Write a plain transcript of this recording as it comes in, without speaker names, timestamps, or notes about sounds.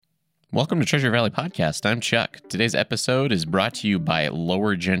Welcome to Treasure Valley Podcast. I'm Chuck. Today's episode is brought to you by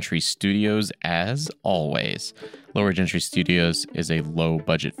Lower Gentry Studios, as always. Lower Gentry Studios is a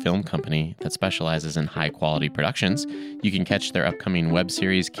low-budget film company that specializes in high-quality productions. You can catch their upcoming web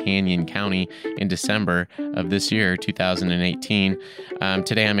series, Canyon County, in December of this year, 2018.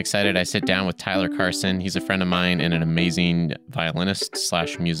 Today, I'm excited. I sit down with Tyler Carson. He's a friend of mine and an amazing violinist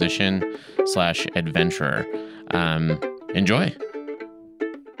slash musician slash adventurer. Enjoy.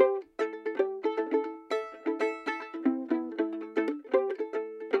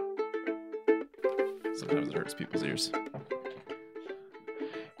 Sometimes it hurts people's ears.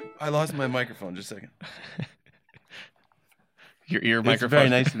 I lost my microphone. Just a second. Your ear microphone. It's very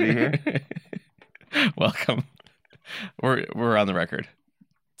nice to be here. Welcome. We're on the record,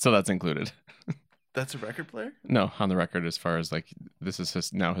 so that's included. That's a record player? No, on the record as far as like this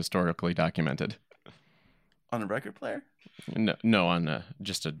is now historically documented. On a record player? No, on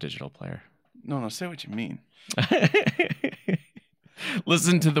just a digital player. No, say what you mean.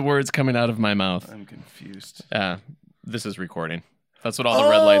 Listen to the words coming out of my mouth. I'm confused. This is recording. That's what all the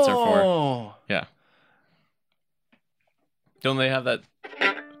red lights are for. Oh! Yeah. Don't they have that?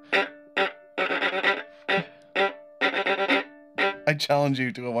 I challenge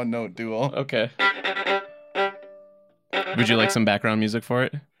you to a one-note duel. Okay. Would you like some background music for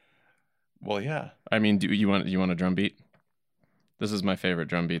it? Well, yeah. I mean, do you want a drum beat? This is my favorite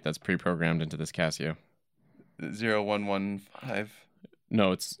drum beat that's pre-programmed into this Casio. 0115.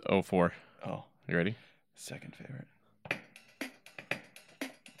 No, it's 04. Oh. You ready? Second favorite.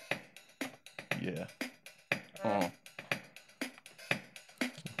 Yeah. Oh.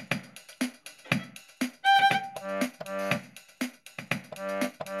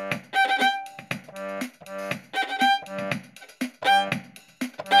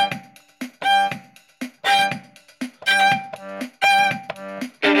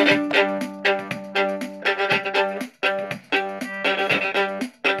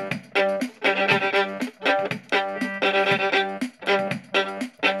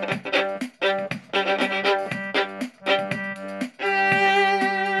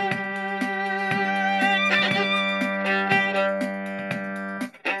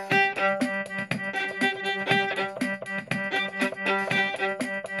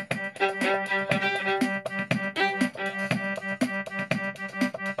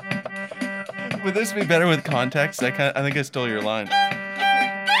 Would this be better with context? I think I stole your line.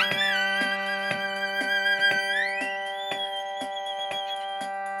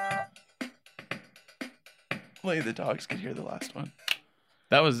 Only the dogs could hear the last one.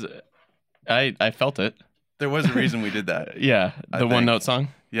 That was, I felt it. There was a reason we did that. Yeah, the one note song.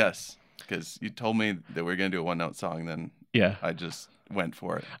 Yes, because you told me that we were going to do a one note song, then Yeah, I just went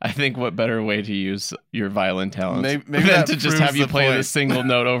for it. I think what better way to use your violin talent Maybe than that to just proves have you the play point. the single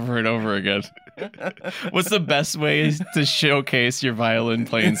note over and over again. What's the best way to showcase your violin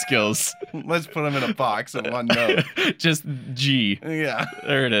playing skills? Let's put them in a box of one note. Just G. Yeah.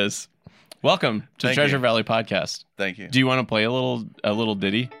 There it is. Welcome to Thank Treasure you. Valley Podcast. Thank you. Do you want to play a little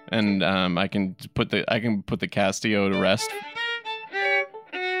ditty, and I can put the Casio to rest?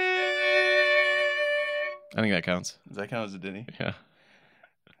 I think that counts. Does that count as a ditty? Yeah.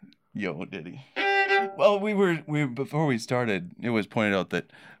 Yo, ditty. Well, we before we started, it was pointed out that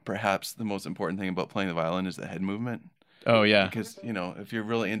perhaps the most important thing about playing the violin is the head movement. Oh yeah. Because, if you're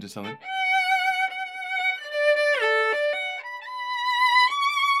really into something,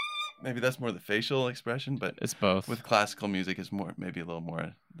 maybe that's more the facial expression, but It's both. with classical music, it's maybe a little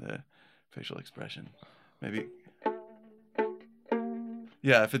more the facial expression. Maybe.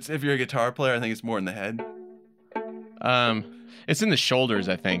 Yeah, if you're a guitar player, I think it's more in the head. It's in the shoulders,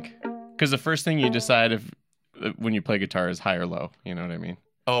 I think, because the first thing you decide when you play guitar is high or low. You know what I mean?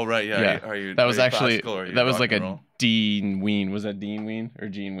 Oh right, yeah. Yeah. Are you? That was are you actually classical or are you that was rock like and a roll? Dean Ween. Was that Dean Ween or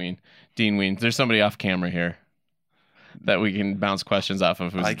Gene Ween? Dean Ween. There's somebody off camera here that we can bounce questions off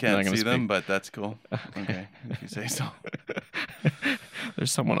of. Who's I not can't gonna see them, speak. but that's cool. Okay, if you say so.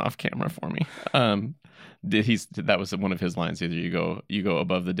 There's someone off camera for me. That was one of his lines. Either you go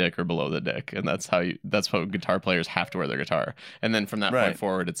above the dick or below the dick, and that's how guitar players have to wear their guitar. And then from that point Right.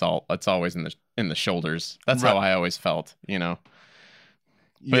 forward, it's always in the shoulders. That's how Right. I always felt,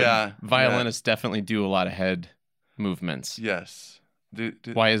 But Yeah. violinists definitely do a lot of head movements. Yeah. Yes.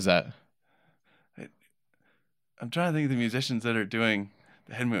 Why is that? I'm trying to think of the musicians that are doing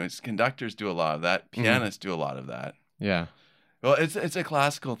the head movements. Conductors do a lot of that. Pianists do a lot of that. Yeah. Well, it's a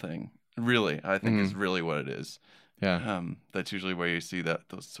classical thing, really. I think is really what it is. Yeah. That's usually where you see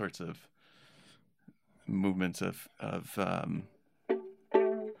those sorts of movements of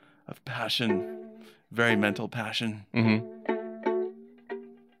passion, very mental passion. Mm-hmm.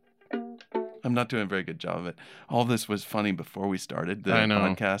 I'm not doing a very good job of it. All this was funny before we started the I know.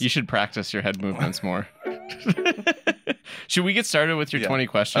 podcast. You should practice your head movements more. Should we get started with your 20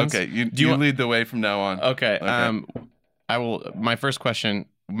 questions? Okay, you lead the way from now on. Okay. I will. My first question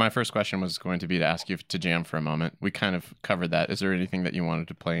was going to be to ask you to jam for a moment. We kind of covered that. Is there anything that you wanted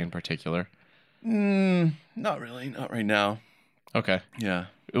to play in particular? Not really. Not right now. Okay. Yeah.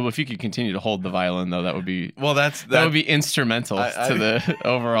 Well, if you could continue to hold the violin, though, that would be that would be instrumental to the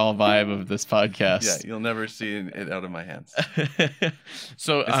overall vibe of this podcast. Yeah, you'll never see it out of my hands.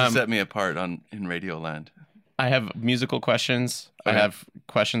 So this set me apart in Radio Land. I have musical questions. Okay. I have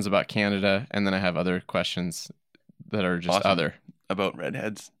questions about Canada, and then I have other questions that are just other. About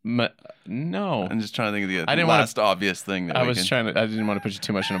redheads? No. I'm just trying to think of the last obvious thing. That I didn't want to put you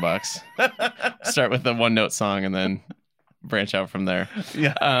too much in a box. Start with the one-note song and then branch out from there.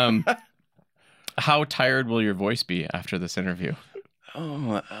 Yeah. How tired will your voice be after this interview?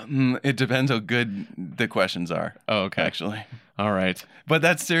 Oh, it depends how good the questions are. Oh, okay. Actually. All right. But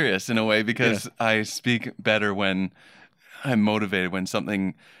that's serious in a way because I speak better when I'm motivated. When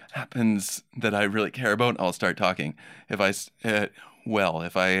something happens that I really care about, I'll start talking. If I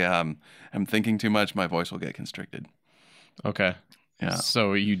am thinking too much, my voice will get constricted. Okay. Yeah.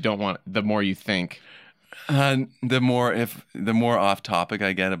 So you don't want, the more you think. The more off topic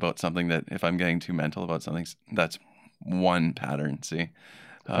I get about something, that if I'm getting too mental about something, that's one pattern. See,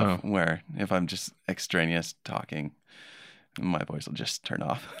 where if I'm just extraneous talking, my voice will just turn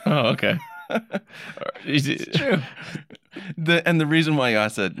off. Oh, okay. It's true. The reason why you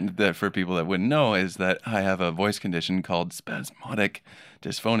asked that for people that wouldn't know is that I have a voice condition called spasmodic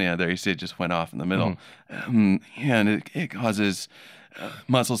dysphonia. There, you see, it just went off in the middle, and it causes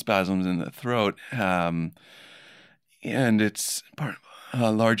muscle spasms in the throat, and it's part of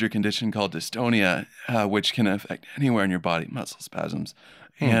a larger condition called dystonia, which can affect anywhere in your body, muscle spasms,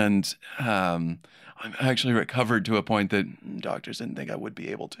 and I've actually recovered to a point that doctors didn't think I would be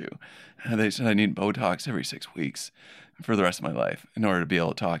able to. They said I need Botox every 6 weeks for the rest of my life in order to be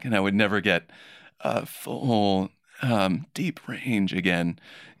able to talk. And I would never get a full deep range again.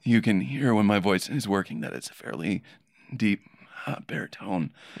 You can hear when my voice is working that it's a fairly deep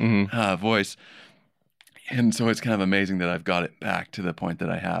baritone voice. And so it's kind of amazing that I've got it back to the point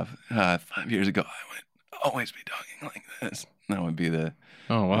that I have. 5 years ago, I would always be talking like this. That would be as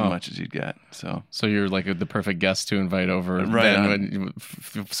much as you'd get. So you're like the perfect guest to invite over. Right. Then when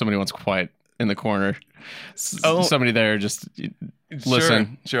if somebody wants quiet in the corner, somebody there just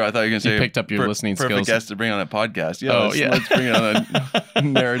listen. Sure. I thought you were going to say picked up your listening skills. Perfect guest to bring on a podcast. Yeah, let's bring it on a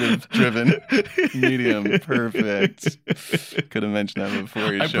narrative-driven medium. Perfect. Could have mentioned that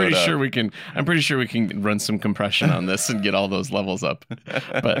before you showed up. I'm pretty sure we can run some compression on this and get all those levels up.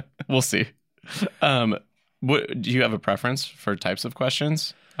 But we'll see. Do you have a preference for types of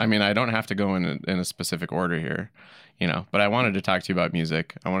questions? I mean, I don't have to go in a specific order here, but I wanted to talk to you about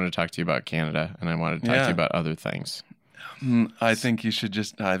music. I wanted to talk to you about Canada, and I wanted to talk to you about other things. I think you should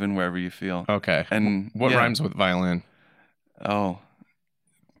just dive in wherever you feel. Okay. And what rhymes with violin? Oh,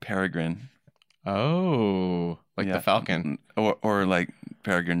 peregrine. Oh, like the falcon. Or like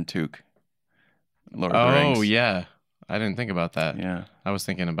Peregrine Took. Lord of the Rings. Oh, yeah. I didn't think about that. Yeah. I was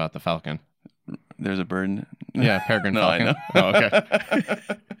thinking about the falcon. There's a bird. Yeah, Peregrine Falcon. I know. Oh, okay.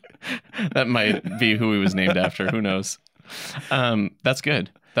 That might be who he was named after. Who knows? That's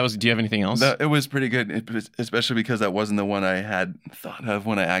good. Do you have anything else? It was pretty good, especially because that wasn't the one I had thought of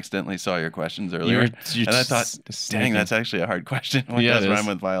when I accidentally saw your questions earlier. You're and I thought, dang, that's actually a hard question. What does rhyme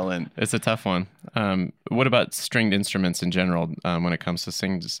with violin? It's a tough one. What about stringed instruments in general? When it comes to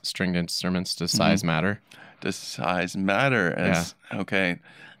stringed instruments, does size matter? Does size matter? Okay.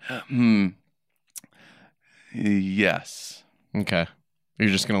 Yes. Okay. You're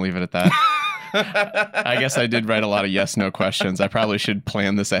just going to leave it at that? I guess I did write a lot of yes/no questions. I probably should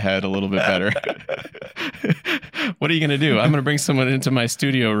plan this ahead a little bit better. What are you going to do? I'm going to bring someone into my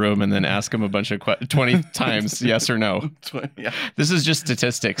studio room and then ask them a bunch of 20 times yes or no. Yeah. This is just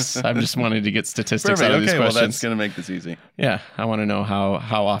statistics. I'm just wanting to get statistics out of these questions. Well, that's going to make this easy. Yeah. I want to know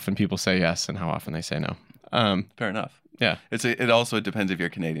how often people say yes and how often they say no. Fair enough. Yeah. It also depends if you're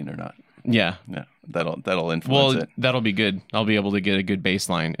Canadian or not. Yeah. Yeah. That'll influence it. That'll be good. I'll be able to get a good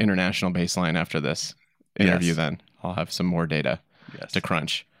baseline, international baseline after this interview then. I'll have some more data to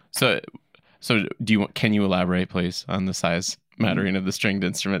crunch. So can you elaborate, please, on the size mattering of the stringed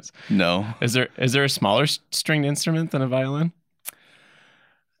instruments? No. Is there a smaller stringed instrument than a violin?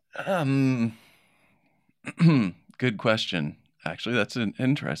 Good question. Actually, that's an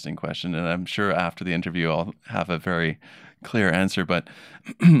interesting question, and I'm sure after the interview I'll have a very clear answer, but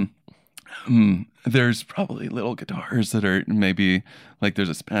there's probably little guitars that are maybe like there's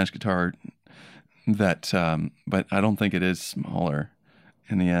a Spanish guitar but I don't think it is smaller.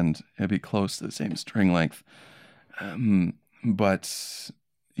 In the end, it'd be close to the same string length. But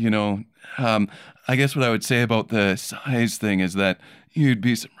I guess what I would say about the size thing is that you'd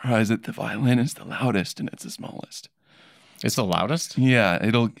be surprised that the violin is the loudest and it's the smallest. It's the loudest? Yeah,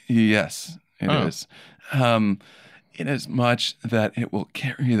 yes, it Oh. is. In as much that it will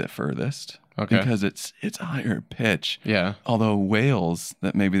carry the furthest. Okay. Because it's a higher pitch. Yeah. Although whales,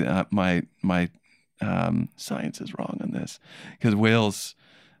 that maybe my science is wrong on this, because whales,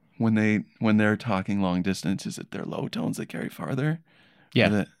 when they're talking long distance, is it their low tones that carry farther?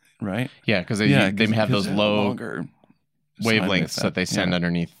 Yeah. Right? Yeah, because they have those low longer wavelengths that they send yeah.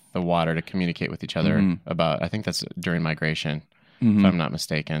 underneath the water to communicate with each other about, I think that's during migration, Mm-hmm. if I'm not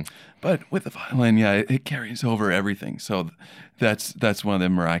mistaken. But with the violin, yeah, it carries over everything. So that's one of the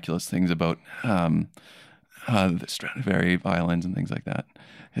miraculous things about the Stradivari violins and things like that,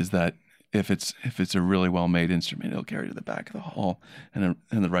 is that if it's a really well made instrument, it'll carry to the back of the hall and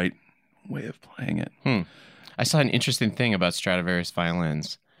the right way of playing it. I saw an interesting thing about Stradivarius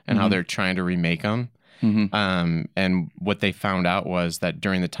violins and how they're trying to remake them. And what they found out was that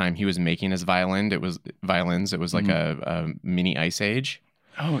during the time he was making his violins, it was like a mini ice age.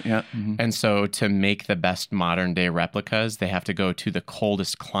 Oh, yeah. And so to make the best modern day replicas, they have to go to the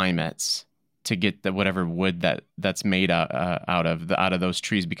coldest climates to get whatever wood that's made out of those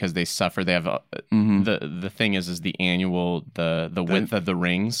trees, because they suffer. They have the thing is the width of the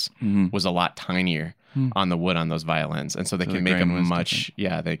rings was a lot tinier on the wood on those violins, and so they can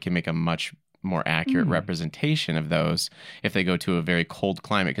make a much more accurate representation of those if they go to a very cold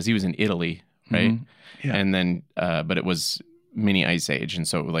climate, because he was in Italy, right? Yeah. And then but it was mini ice age, and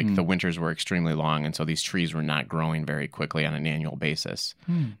so the winters were extremely long, and so these trees were not growing very quickly on an annual basis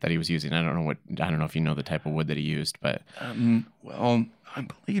that he was using. I don't know if you know the type of wood that he used, but well, I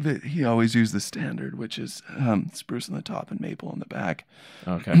believe he always used the standard, which is spruce on the top and maple on the back.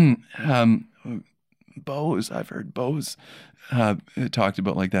 okay. Bows, I've heard bows talked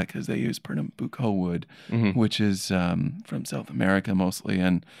about like that, because they use Pernambuco wood, which is from South America mostly,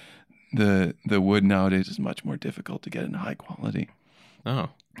 and the wood nowadays is much more difficult to get in high quality. Oh,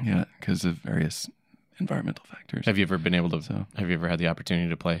 Yeah, because of various environmental factors. have you ever had the opportunity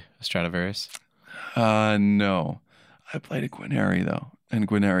to play a Stradivarius? No, I played a Guarneri though, and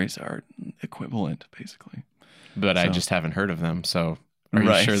Guarneris are equivalent basically. But I just haven't heard of them, so are you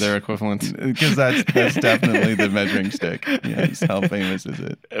Right. sure they're equivalent? Because that's definitely the measuring stick. Yes, how famous is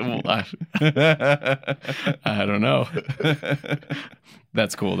it? Well, I don't know.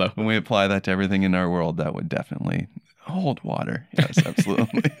 That's cool, though. When we apply that to everything in our world, that would definitely hold water. Yes,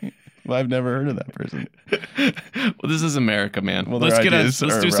 absolutely. Well, I've never heard of that person. Well, this is America, man. Well, let's their ideas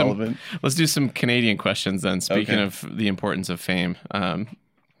are do irrelevant. let's do some Canadian questions then. Speaking Okay. of the importance of fame,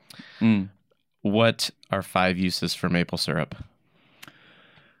 what are 5 uses for maple syrup?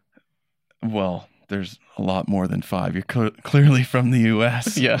 Well, there's a lot more than 5. You're clearly from the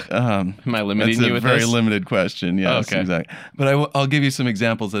U.S. Yeah. Am I limiting That's you a with very this? limited question. Yes, Okay. exactly. But I'll give you some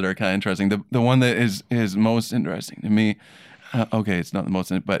examples that are kind of interesting. The one that is most interesting to me, okay, it's not the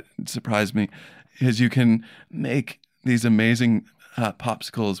most, but it surprised me, is you can make these amazing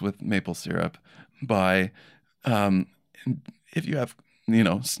popsicles with maple syrup by, if you have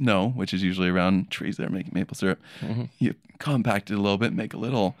snow, which is usually around trees that are making maple syrup, you compact it a little bit, make a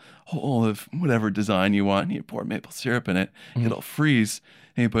little hole of whatever design you want, and you pour maple syrup in it. It'll freeze,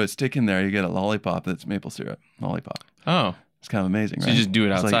 and you put a stick in there, you get a lollipop that's maple syrup lollipop. Oh, It's kind of amazing, So right? you just do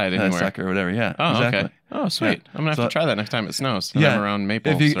it It's outside like anywhere. a sucker or whatever, yeah. oh, exactly. okay. Oh, sweet. Yeah. I'm gonna have So- to try that next time it snows. And I'm around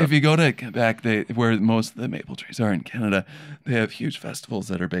maple If syrup. you go to Quebec, where most of the maple trees are in Canada, they have huge festivals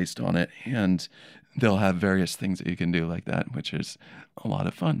that are based on it, and they'll have various things that you can do like that, which is a lot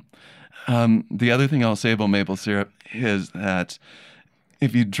of fun. The other thing I'll say about maple syrup is that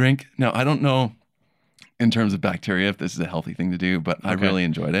if you drink, now I don't know in terms of bacteria if this is a healthy thing to do, but I Okay. really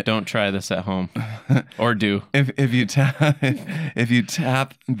enjoyed it. Don't try this at home, or do. If you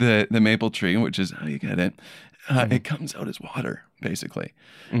tap the maple tree, which is how you get it, it comes out as water basically,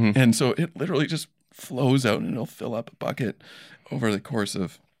 and so it literally just flows out and it'll fill up a bucket over the course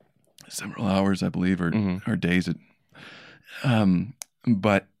of several hours, I believe, or days.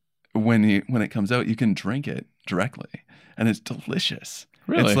 But when it comes out, you can drink it directly, and it's delicious.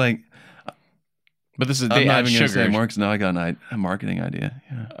 Really? It's like But this is I'm they not add even going to say sugar. more because now I got a marketing idea.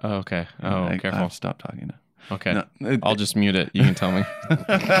 Yeah. Oh, okay. Oh, I careful. have to stop talking now. Okay. No, I'll just mute it. You can tell me.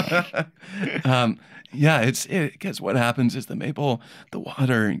 Yeah, because what happens is the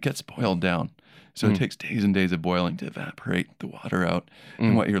water gets boiled down. So it takes days and days of boiling to evaporate the water out.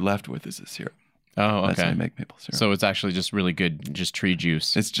 And what you're left with is the syrup. Oh, That's how okay. you make maple syrup. So it's actually just really good, just tree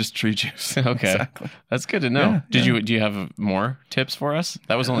juice. It's just tree juice. Okay. Exactly. That's good to know. Yeah, Do yeah. you have more tips for us?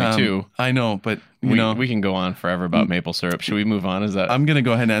 That was only two. I know, but you know, We can go on forever about maple syrup. Should we move on? Is that I'm going to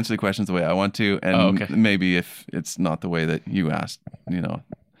go ahead and answer the questions the way I want to. And Oh, okay. maybe if it's not the way that you asked, you know,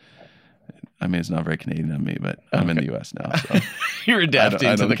 I mean, it's not very Canadian of me, but I'm in the U.S. now. So. you're adapting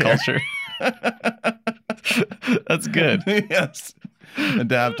I to the don't culture? That's good. Yes.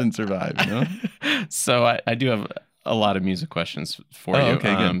 Adapt and survive, you know? So I do have a lot of music questions for you.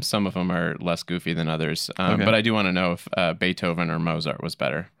 Okay, good. Some of them are less goofy than others. Okay. But I do want to know if Beethoven or Mozart was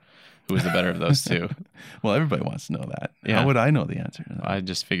better. Who was the better of those two? Well, everybody wants to know that. Yeah. How would I know the answer to that? I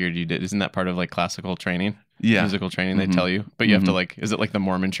just figured you did. Isn't that part of like classical training? Yeah. Musical training, they tell you. But you have to like, is it like the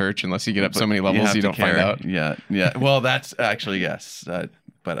Mormon church? Unless you get up so many levels, have you to don't find carry- out. Yeah, yeah. Well, that's actually, yes.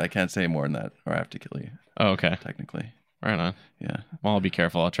 But I can't say more than that or I have to kill you, Oh, okay. technically. Right on. Yeah. Well, I'll be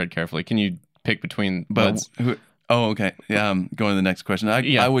careful. I'll tread carefully. Can you pick between But okay. Yeah. Going to the next question.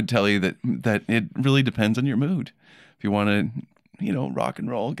 Yeah. I would tell you that it really depends on your mood. If you want to, you know, rock and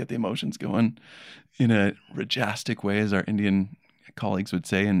roll, get the emotions going in a rajastic way, as our Indian colleagues would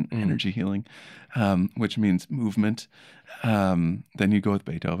say, in energy healing, which means movement, then you go with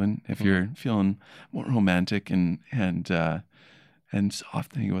Beethoven. If you're feeling more romantic and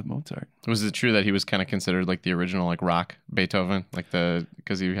soft, then you go with Mozart. Was it true that he was kind of considered like the original like rock Beethoven, like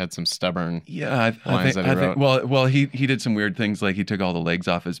because he had some stubborn? Yeah, I Lines think, that he wrote. well, he did some weird things, like he took all the legs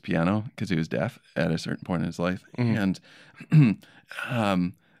off his piano because he was deaf at a certain point in his life, and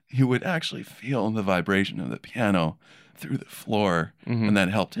he would actually feel the vibration of the piano through the floor, and that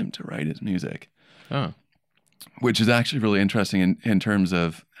helped him to write his music, Oh, which is actually really interesting in terms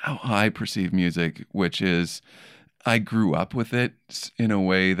of how I perceive music, which is I grew up with it in a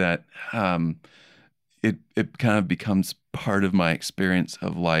way that it kind of becomes part of my experience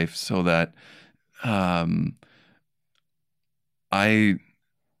of life, so that I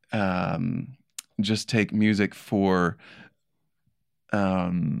just take music for. I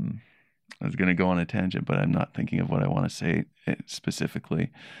was going to go on a tangent, but I'm not thinking of what I want to say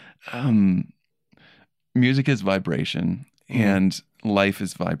specifically. Music is vibration, and life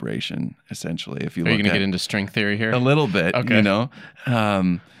is vibration. Essentially, if you are you look going to at get into string theory here? a little bit, Okay. you know,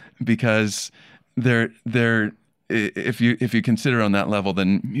 because if you consider on that level,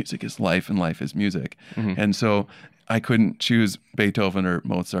 then music is life and life is music, and so I couldn't choose Beethoven or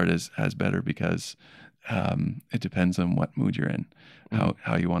Mozart as better because it depends on what mood you're in,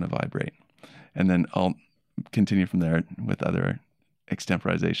 how you want to vibrate, and then I'll continue from there with other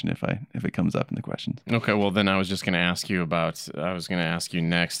extemporization if it comes up in the questions. Okay, well then I was going to ask you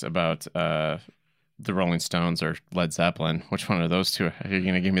next about the Rolling Stones or Led Zeppelin. Which one of those two? Are you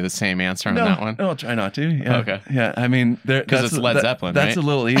going to give me the same answer on that one? No, I'll try not to. Yeah. Okay. Yeah, I mean, Because it's Led Zeppelin, That's right? a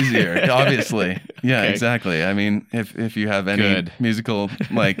little easier, obviously. Yeah, Okay. exactly. I mean, if you have any Good. musical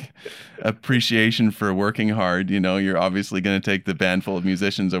like appreciation for working hard, you know, you're obviously going to take the band full of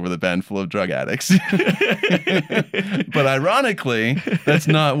musicians over the band full of drug addicts. But ironically, that's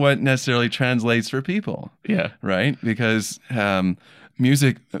not what necessarily translates for people. Yeah. Right? Because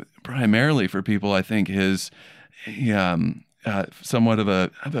music, primarily for people, I think, is somewhat of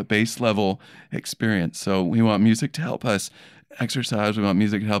a base level experience. So we want music to help us exercise. We want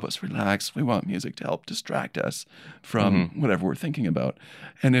music to help us relax. We want music to help distract us from whatever we're thinking about.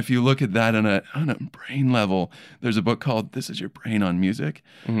 And if you look at that on a brain level, there's a book called "This Is Your Brain on Music,"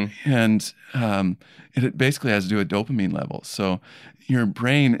 and it basically has to do with dopamine levels. So your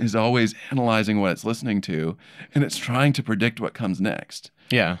brain is always analyzing what it's listening to, and it's trying to predict what comes next.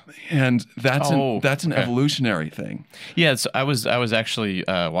 Yeah. And that's an okay. evolutionary thing. Yeah, so I was actually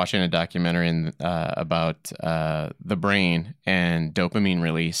watching a documentary about the brain and dopamine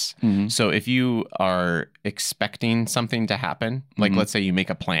release. So if you are expecting something to happen, like let's say you make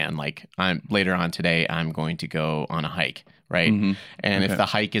a plan, like later on today I'm going to go on a hike, right? And if the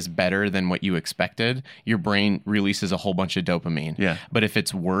hike is better than what you expected, your brain releases a whole bunch of dopamine. Yeah. But if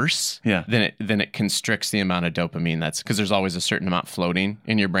it's worse, Yeah. then it constricts the amount of dopamine that's because there's always a certain amount floating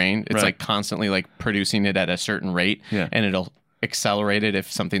in your brain. It's Right. like constantly like producing it at a certain rate, Yeah. and it'll accelerate it if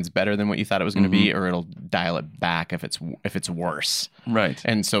something's better than what you thought it was going to be, or it'll dial it back if it's worse. Right.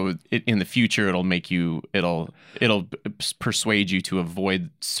 And so in the future, it'll persuade you to avoid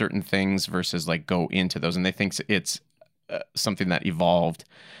certain things versus like go into those. And they think it's something that evolved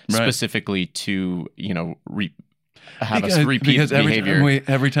Right. specifically to have us Because repeat behavior.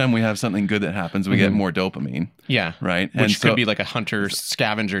 every time we have something good that happens, we get more dopamine. Yeah. Right. Which And could so- be like a hunter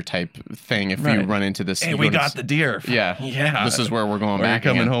scavenger type thing if you Right. run into this. Hey, you we go to got this- the deer. Yeah. Yeah. This is where we're going Or you're back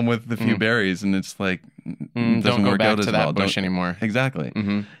coming again. home with a few berries, and it's like, doesn't Don't go work back out to as that well. bush anymore. Exactly.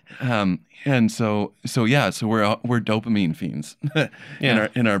 Mm-hmm. And so we're dopamine fiends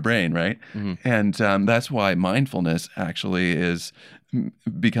in our brain, right? Mm-hmm. And that's why mindfulness actually is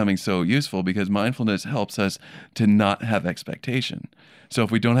becoming so useful, because mindfulness helps us to not have expectation. So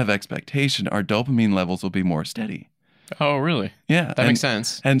if we don't have expectation, our dopamine levels will be more steady. Oh, really? Yeah, That makes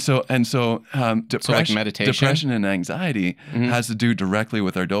sense. And so like meditation? depression and anxiety has to do directly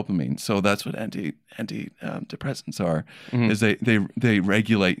with our dopamine. So that's what antidepressants are. Is they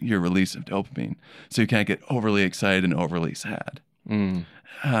regulate your release of dopamine, so you can't get overly excited and overly sad. And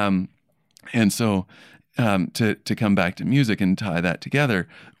so to come back to music and tie that together,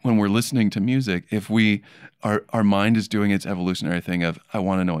 when we're listening to music, if our mind is doing its evolutionary thing of, I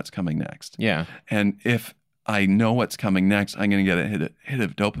want to know what's coming next. Yeah. And if I know what's coming next, I'm going to get a hit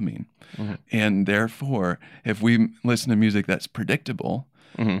of dopamine. And therefore, if we listen to music that's predictable,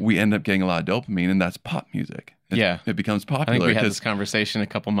 we end up getting a lot of dopamine, and that's pop music. It becomes popular. I think we had this conversation a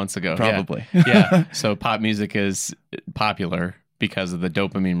couple months ago. Probably. Yeah. So pop music is popular because of the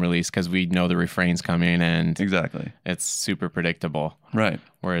dopamine release, because we know the refrain's coming and Exactly. it's super predictable. Right.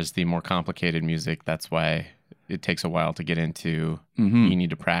 Whereas the more complicated music, that's why it takes a while to get into. Mm-hmm. You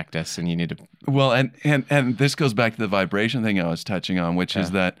need to practice, and you need to. Well, and this goes back to the vibration thing I was touching on, which is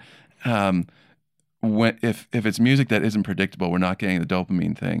that if it's music that isn't predictable, we're not getting the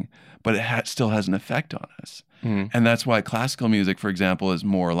dopamine thing, but it still has an effect on us. And that's why classical music, for example, is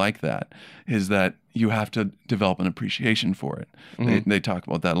more like that, is that you have to develop an appreciation for it. They talk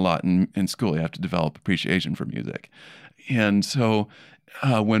about that a lot in school. You have to develop appreciation for music. And so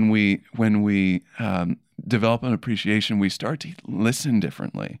when we develop an appreciation, we start to listen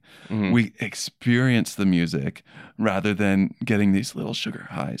differently. We experience the music rather than getting these little sugar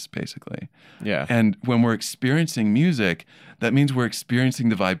highs, basically. Yeah. And when we're experiencing music, that means we're experiencing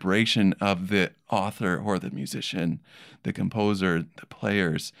the vibration of the author or the musician, the composer, the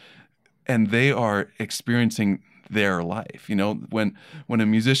players, and they are experiencing their life. You know, when a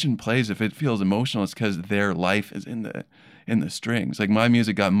musician plays, if it feels emotional, it's because their life is in the strings. Like, my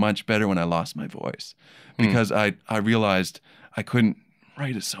music got much better when I lost my voice, because I realized I couldn't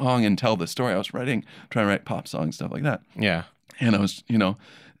write a song and tell the story. I was trying to write pop songs, stuff like that. Yeah. And I was,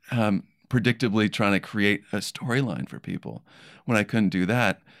 predictably trying to create a storyline for people. When I couldn't do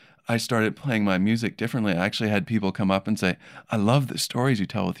that, I started playing my music differently. I actually had people come up and say, I love the stories you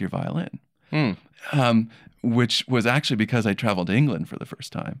tell with your violin. Which was actually because I traveled to England for the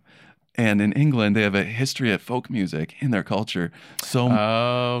first time. And in England, they have a history of folk music in their culture. So,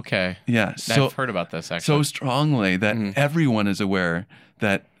 okay. Yeah. So, I've heard about this, actually. So strongly that everyone is aware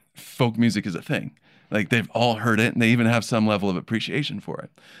that folk music is a thing. Like, they've all heard it, and they even have some level of appreciation for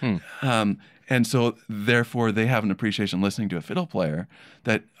it. And so, therefore, they have an appreciation listening to a fiddle player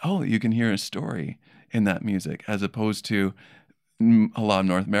that, you can hear a story in that music, as opposed to a lot of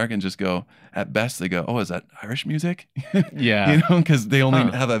North Americans just go, at best, they go, is that Irish music? Yeah. Because they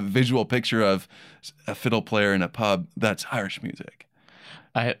only have a visual picture of a fiddle player in a pub. That's Irish music.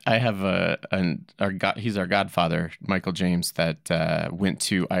 I have he's our godfather, Michael James, that went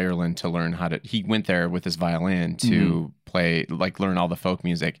to Ireland to learn he went there with his violin to play, learn all the folk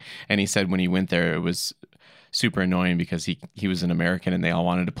music. And he said when he went there, it was super annoying because he was an American and they all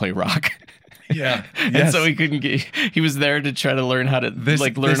wanted to play rock. Yeah. And so he was there to try to learn how to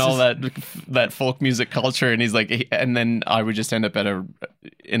learn all that folk music culture. And he's like, and then I would just end up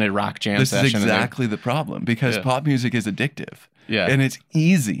in a rock jam session. This is exactly the problem, because pop music is addictive. Yeah. And it's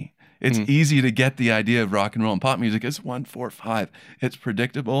easy. It's easy to get the idea of rock and roll and pop music. It's 1, 4, 5. It's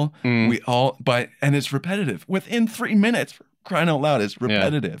predictable. And it's repetitive. Within 3 minutes, crying out loud, it's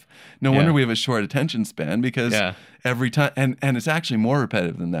repetitive. No wonder we have a short attention span, because every time, and it's actually more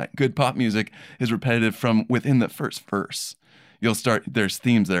repetitive than that. Good pop music is repetitive from within the first verse. There's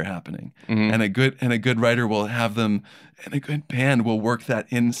themes that are happening, and a good writer will have them, and a good band will work that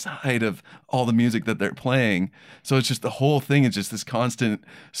inside of all the music that they're playing. So it's just, the whole thing is just this constant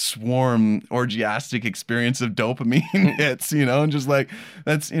swarm, orgiastic experience of dopamine hits, and just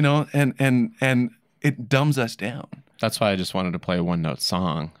that's, and it dumbs us down. That's why I just wanted to play a one-note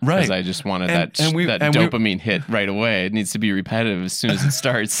song. Right. Because I just wanted that dopamine hit right away. It needs to be repetitive as soon as it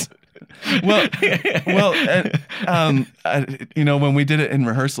starts. When we did it in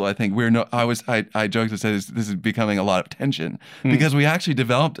rehearsal, I think I joked and said this is becoming a lot of tension, because we actually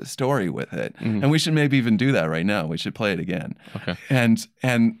developed a story with it, and we should maybe even do that right now. We should play it again, and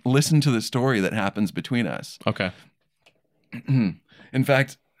listen to the story that happens between us. Okay. In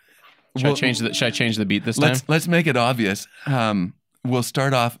fact, should I change the beat this time? Let's make it obvious. We'll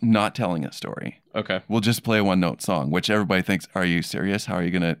start off not telling a story. Okay. We'll just play a one-note song, which everybody thinks, are you serious? How are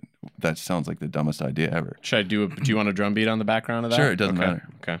you going to that sounds like the dumbest idea ever. Should I do you want a drum beat on the background of that? Sure, it doesn't Okay. matter.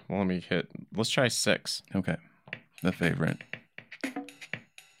 Okay, well, let's try 6. Okay, the favorite.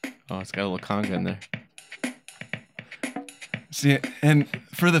 Oh, it's got a little conga in there. See, and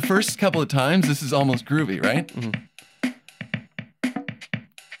for the first couple of times, this is almost groovy, right?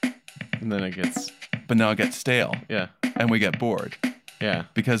 And then it gets, But now it gets stale, yeah, and we get bored yeah.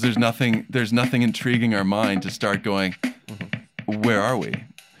 because there's nothing intriguing our mind to start going, where are we?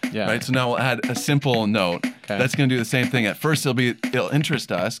 Yeah. Right. So now we'll add a simple note that's going to do the same thing. At first, it'll interest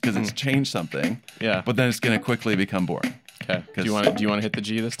us because it's changed something. Yeah. But then it's going to quickly become boring. Okay. Do you want to hit the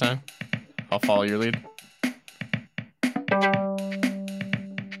G this time? I'll follow your lead.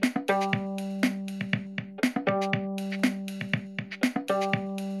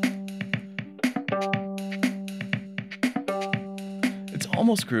 It's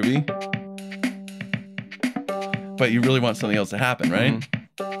almost groovy, but you really want something else to happen, right?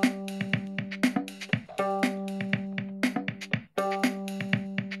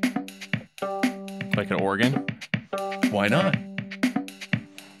 Like an organ? Why not?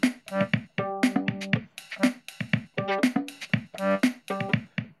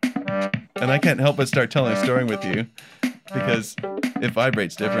 And I can't help but start telling a story with you because it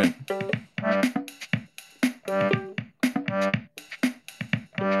vibrates different.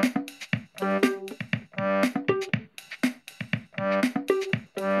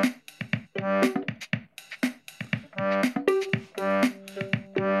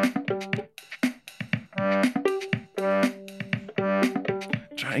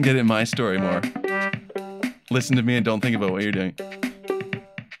 Try and get in my story more. Listen to me and don't think about what you're doing.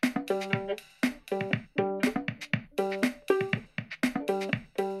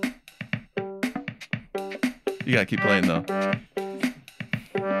 You gotta keep playing though.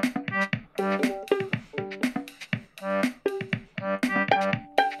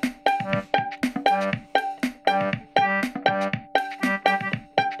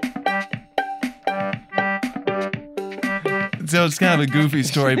 So it's kind of a goofy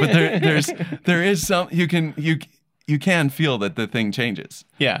story, but there is some you can feel that the thing changes.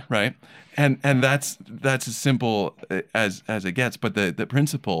 Yeah. Right. And that's as simple as it gets, but the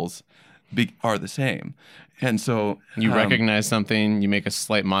principles are the same. And so You recognize something, you make a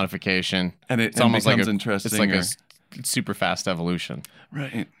slight modification, and it's almost like interesting. It's like a super fast evolution.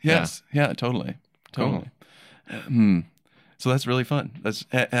 Right. Yes. Yeah. Totally. Cool. So that's really fun. That's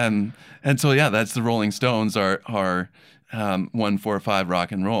and so yeah, that's the Rolling Stones are 1-4-5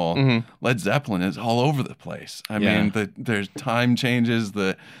 rock and roll. Led Zeppelin is all over the place. I mean, there's time changes,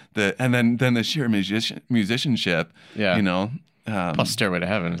 and then the sheer musicianship. Yeah. You know. Plus, Stairway to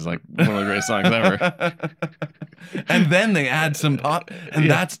Heaven is like one of the greatest songs ever. And then they add some pop, and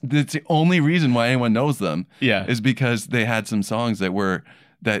that's the only reason why anyone knows them. Yeah. Is because they had some songs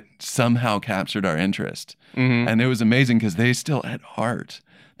that somehow captured our interest, and it was amazing because they still had heart.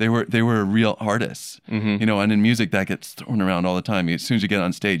 They were real artists, you know. And in music, that gets thrown around all the time. As soon as you get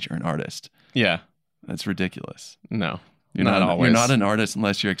on stage, you're an artist. Yeah. That's ridiculous. No. You're not always. You're not an artist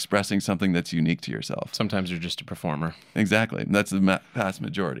unless you're expressing something that's unique to yourself. Sometimes you're just a performer. Exactly. That's the vast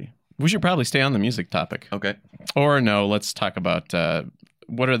majority. We should probably stay on the music topic. Okay. Or no, let's talk about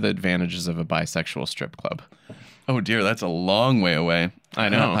what are the advantages of a bisexual strip club? Oh dear, that's a long way away. I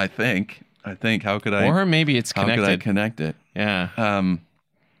know. I think. How could I? Or maybe it's How connected. could I connect it? Yeah.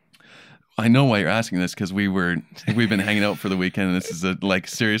 I know why you're asking this because we've been hanging out for the weekend, and this is a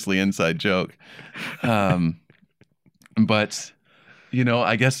seriously inside joke. But you know,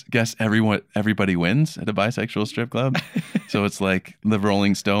 I guess everybody wins at a bisexual strip club. So it's like the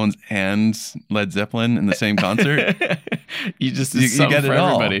Rolling Stones and Led Zeppelin in the same concert. you get it for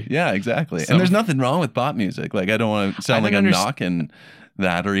all. everybody. Yeah, exactly. And there's nothing wrong with pop music. Like I don't want to sound like I'm knocking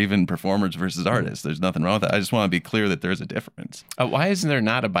that, or even performers versus artists. There's nothing wrong with that. I just want to be clear that there's a difference. Why isn't there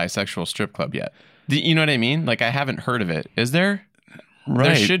not a bisexual strip club yet? You know what I mean? Like I haven't heard of it. Is there? Right.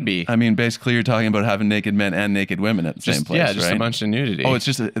 There should be. I mean, basically, you're talking about having naked men and naked women at the same place. Yeah, just right? a bunch of nudity. Oh, it's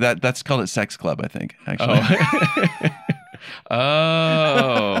just that's called a sex club, I think. Actually.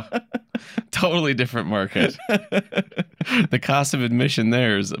 Oh, totally different market. The cost of admission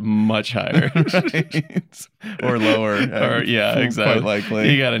there is much higher, right? Or lower. Or yeah, exactly. Quite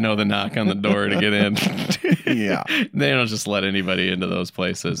likely. You got to know the knock on the door to get in. Yeah, they don't just let anybody into those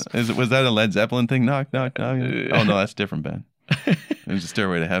places. Was that a Led Zeppelin thing? Knock, knock, knock. Oh no, that's a different band. It was a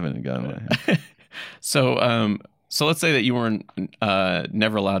Stairway to Heaven and gone away. So let's say that you weren't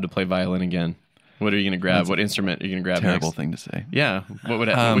never allowed to play violin again. What are you going to grab? What instrument are you going to grab Terrible next? thing to say. Yeah. What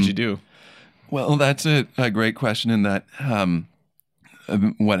would you do? Well, that's a great question in that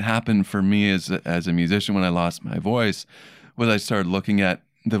what happened for me as a musician when I lost my voice was I started looking at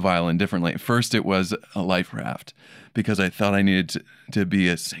the violin differently. First, it was a life raft because I thought I needed to be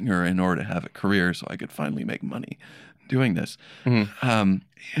a singer in order to have a career so I could finally make money doing this.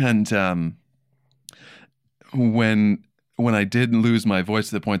 When I did lose my voice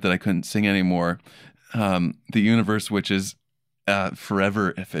to the point that I couldn't sing anymore, the universe, which is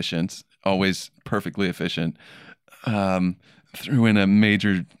forever efficient, always perfectly efficient, threw in a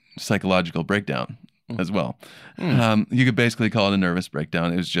major psychological breakdown as well. You could basically call it a nervous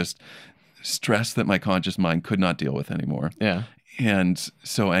breakdown. It was just stress that my conscious mind could not deal with anymore. Yeah. And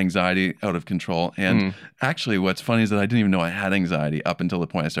so anxiety out of control. And actually what's funny is that I didn't even know I had anxiety up until the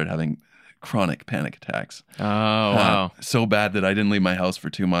point I started having chronic panic attacks. Oh, wow. So bad that I didn't leave my house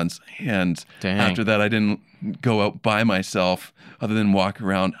for 2 months. And Dang. after that, I didn't go out by myself other than walk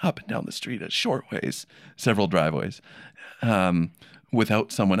around up and down the street at short ways, several driveways,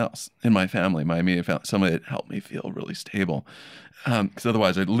 without someone else in my family, my immediate family, somebody that helped me feel really stable. Because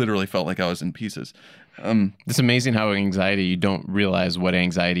otherwise, I literally felt like I was in pieces. It's amazing how anxiety, you don't realize what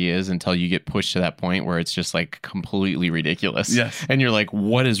anxiety is until you get pushed to that point where it's just like completely ridiculous. Yes. And you're like,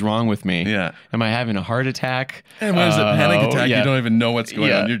 what is wrong with me? Yeah. Am I having a heart attack? And when it's a panic attack, yeah. you don't even know what's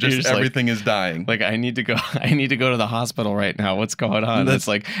going on. You're just like- everything is dying. Like, I need to go to the hospital right now. What's going on? That's- It's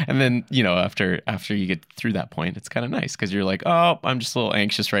like, and then, after you get through that point, it's kind of nice because you're like, oh, I'm just a little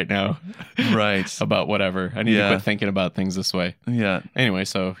anxious right now Right. about whatever. I need to quit thinking about things this way. Yeah. Anyway,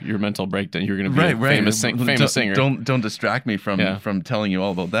 so your mental breakdown, you're going to be a Right. famous singer. Don't distract me from telling you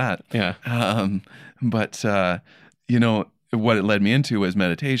all about that. Yeah. But what it led me into was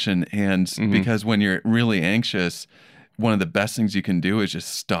meditation, and because when you're really anxious, one of the best things you can do is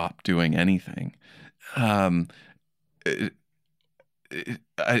just stop doing anything. I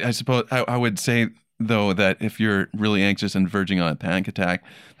suppose I would say, though, that if you're really anxious and verging on a panic attack,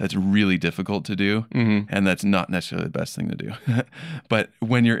 that's really difficult to do, and that's not necessarily the best thing to do. But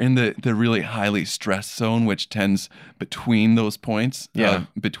when you're in the really highly stressed zone, which tends between those points,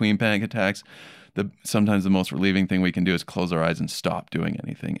 between panic attacks, sometimes the most relieving thing we can do is close our eyes and stop doing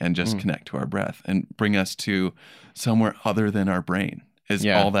anything and just connect to our breath and bring us to somewhere other than our brain.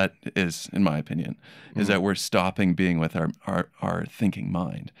 All that is, in my opinion, is that we're stopping being with our thinking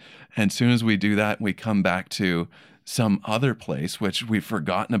mind. And as soon as we do that, we come back to some other place, which we've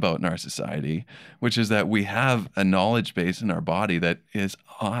forgotten about in our society, which is that we have a knowledge base in our body that is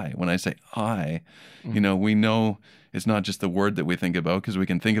I. When I say I, we know it's not just the word that we think about, because we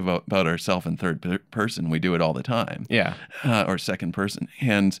can think about ourselves in third person. We do it all the time. Yeah. Or second person.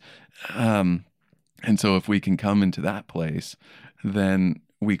 And so if we can come into that place, then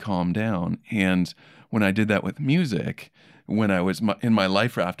we calm down. And when I did that with music, when I was in my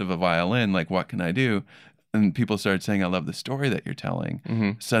life raft of a violin, like, what can I do? And people started saying, I love the story that you're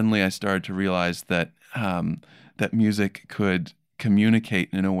telling. Suddenly I started to realize that that music could communicate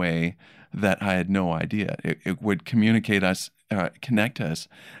in a way that I had no idea. It would connect us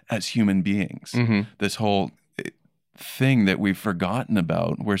as human beings. This whole thing that we've forgotten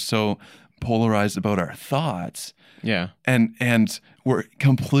about. We're so polarized about our thoughts. Yeah. And we're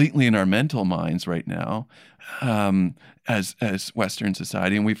completely in our mental minds right now, as Western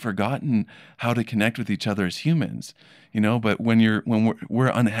society, and we've forgotten how to connect with each other as humans. But when we're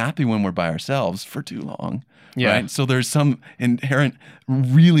unhappy when we're by ourselves for too long. Yeah. Right? So there's some inherent,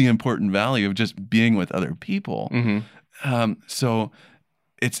 really important value of just being with other people. So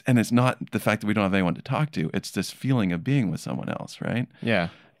it's not the fact that we don't have anyone to talk to. It's this feeling of being with someone else, right? Yeah.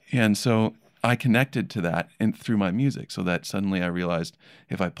 And so I connected to that through my music, so that suddenly I realized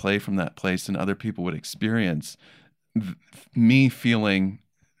if I play from that place, then other people would experience me feeling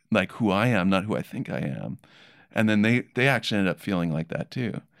like who I am, not who I think I am. And then they actually ended up feeling like that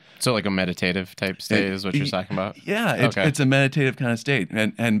too. So like a meditative type state is what you're talking about? Yeah, it's a meditative kind of state.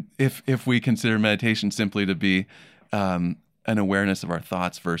 And if we consider meditation simply to be an awareness of our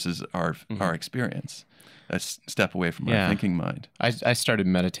thoughts versus our experience, a step away from our thinking mind. I started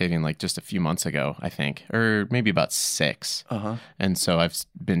meditating like just a few months ago, I think, or maybe about 6. And so I've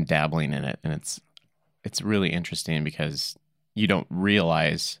been dabbling in it, and it's really interesting because you don't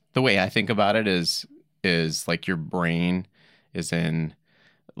realize, the way I think about it is like your brain is in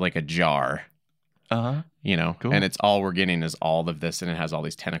like a jar. Cool. And it's all we're getting is all of this, and it has all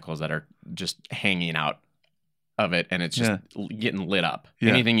these tentacles that are just hanging out of it, and it's just getting lit up.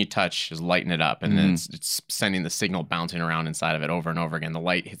 Anything you touch is lighting it up, and then it's sending the signal bouncing around inside of it over and over again. The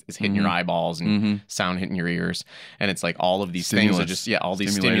light is hitting your eyeballs and sound hitting your ears, and it's like all of these things are just all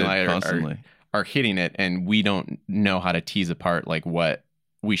these stimuli are hitting it, and we don't know how to tease apart like what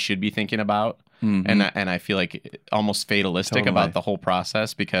we should be thinking about And I feel like almost fatalistic Totally. about the whole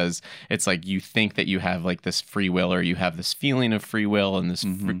process, because it's like you think that you have like this free will, or you have this feeling of free will and this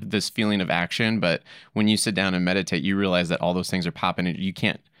this feeling of action, but when you sit down and meditate, you realize that all those things are popping and you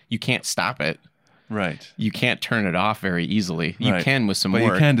can't stop it. Right. You can't turn it off very easily. You Right. can with some But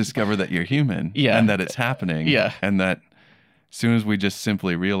work. you can discover that you're human. Yeah. And that it's happening. Yeah. And that as soon as we just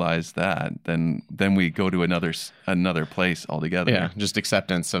simply realize that, then we go to another place altogether. Yeah, just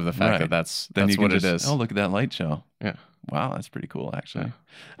acceptance of the fact that that's then you can what just, it is. Oh, look at that light show. Yeah. Wow, that's pretty cool, actually.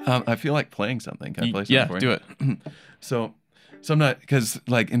 I feel like playing something. Can I play something Yeah, for you? do it. So I'm not, because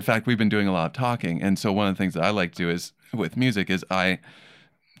like, in fact, we've been doing a lot of talking. And so one of the things that I like to do is with music is I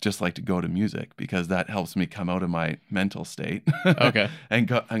just like to go to music, because that helps me come out of my mental state. Okay. and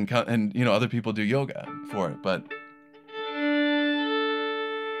you know, other people do yoga for it, but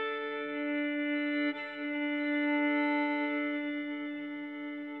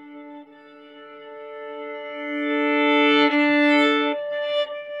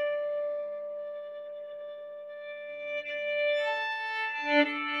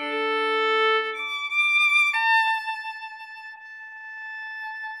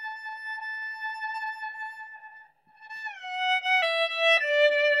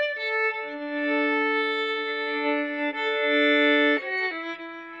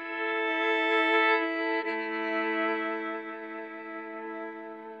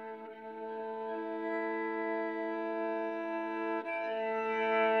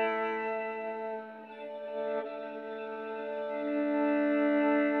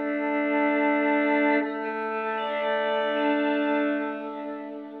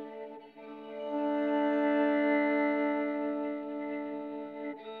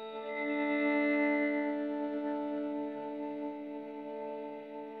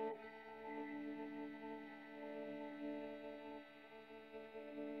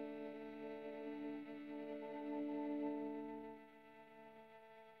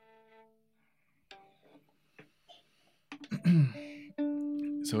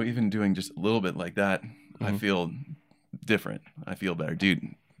so even doing just a little bit like that, I feel different. I feel better.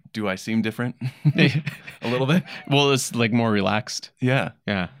 Dude, do I seem different? A little bit? Well, it's like more relaxed. Yeah.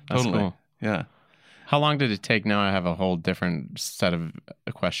 Yeah, that's Totally. cool. Yeah. How long did it take? Now I have a whole different set of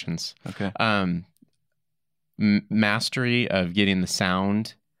questions. Okay. Mastery of getting the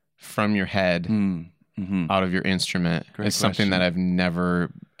sound from your head out of your instrument Great is something question. that I've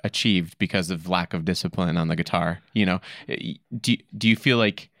never achieved because of lack of discipline on the guitar. You know, do you feel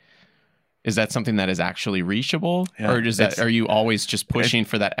like, is that something that is actually reachable, Yeah, or are you always just pushing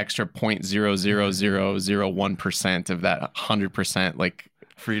for that extra 0.00001% of that 100% like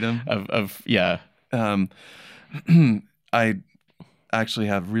Freedom. of yeah? I actually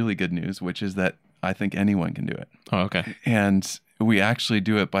have really good news, which is that I think anyone can do it. Oh, okay. And we actually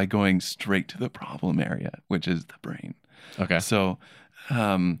do it by going straight to the problem area, which is the brain. Okay. So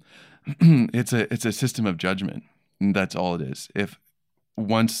it's a system of judgment. And that's all it is. If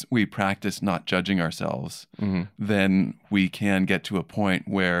once we practice not judging ourselves, then we can get to a point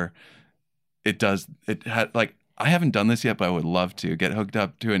where like, I haven't done this yet, but I would love to get hooked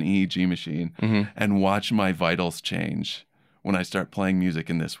up to an EEG machine and watch my vitals change when I start playing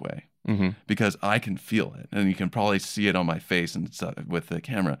music in this way. Because I can feel it, and you can probably see it on my face and stuff with the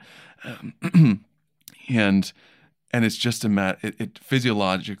camera. And it's just it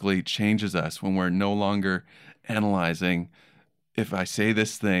physiologically changes us when we're no longer analyzing, if I say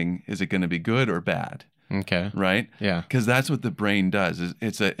this thing, is it going to be good or bad? Okay. Right? Yeah. Because that's what the brain does.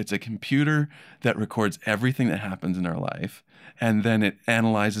 It's a computer that records everything that happens in our life, and then it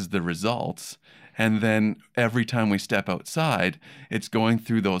analyzes the results. And then every time we step outside, it's going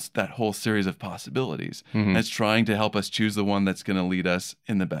through that whole series of possibilities. And it's trying to help us choose the one that's going to lead us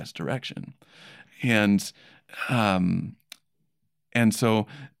in the best direction. And so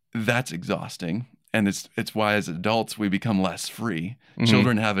that's exhausting. And it's why as adults we become less free.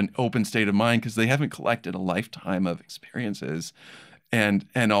 Children have an open state of mind because they haven't collected a lifetime of experiences and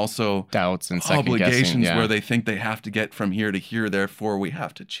also Doubts and second obligations guessing, where they think they have to get from here to here. Therefore, we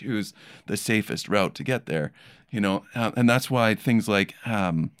have to choose the safest route to get there. You know, and that's why things like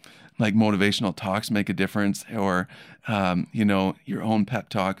motivational talks make a difference, or you know, your own pep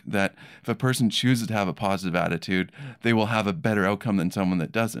talk. That if a person chooses to have a positive attitude, they will have a better outcome than someone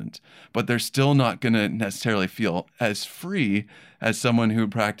that doesn't. But they're still not going to necessarily feel as free as someone who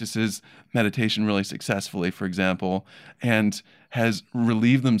practices meditation really successfully, for example, and has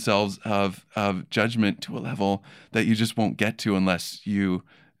relieved themselves of judgment to a level that you just won't get to unless you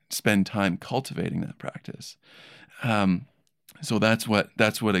spend time cultivating that practice. So that's what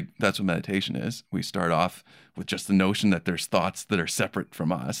meditation is. We start off with just the notion that there's thoughts that are separate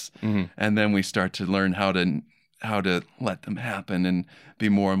from us, and then we start to learn how to let them happen and be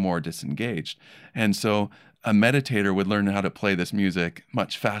more and more disengaged. And so a meditator would learn how to play this music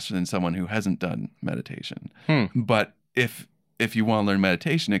much faster than someone who hasn't done meditation. But if you want to learn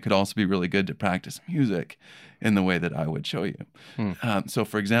meditation, it could also be really good to practice music in the way that I would show you. So,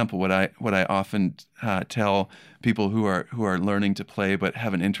 for example, what I often tell people who are learning to play but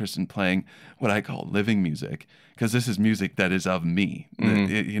have an interest in playing what I call living music, because this is music that is of me.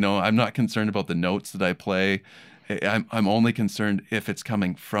 I'm not concerned about the notes that I play. I'm only concerned if it's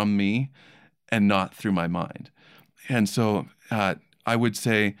coming from me and not through my mind. And so I would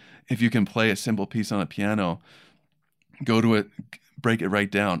say, if you can play a simple piece on a piano, go to it, break it right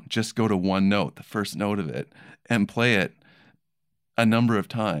down. Just go to one note, the first note of it, and play it a number of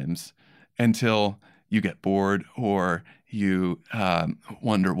times until you get bored or you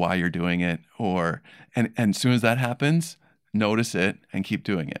wonder why you're doing it. And as soon as that happens, notice it and keep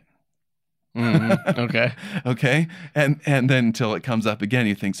doing it. Okay. Okay. And then until it comes up again,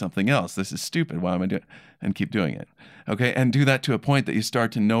 you think something else. This is stupid. Why am I doing it? And keep doing it. Okay. And do that to a point that you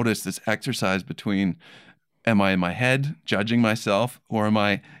start to notice this exercise between, am I in my head judging myself, or am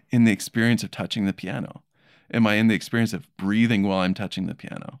I in the experience of touching the piano? Am I in the experience of breathing while I'm touching the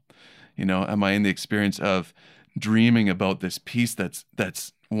piano? Am I in the experience of dreaming about this piece that's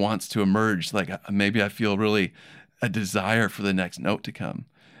wants to emerge? Like maybe I feel really a desire for the next note to come.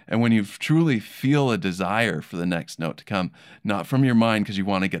 And when you truly feel a desire for the next note to come, not from your mind because you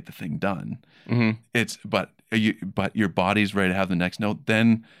want to get the thing done, but your body's ready to have the next note,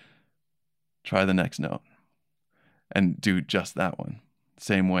 then try the next note and do just that one,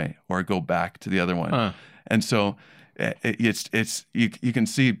 same way, or go back to the other one. And so it's you can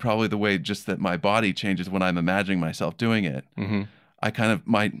see probably the way just that my body changes when I'm imagining myself doing it. I kind of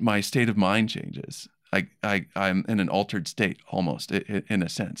my state of mind changes. I'm in an altered state almost in a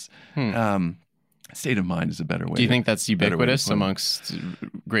sense. State of mind is a better way. Do you think that's ubiquitous amongst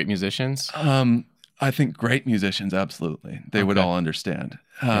great musicians? I think great musicians, absolutely. They would all understand.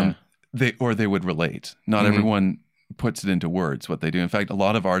 They would relate. Not everyone puts it into words what they do. In fact, a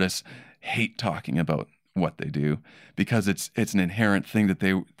lot of artists hate talking about what they do because it's an inherent thing that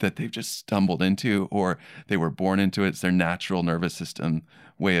they've just stumbled into, or they were born into it. It's their natural nervous system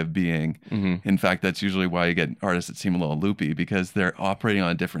way of being. In fact, that's usually why you get artists that seem a little loopy, because they're operating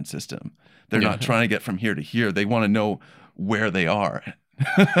on a different system. They're not trying to get from here to here. They want to know where they are.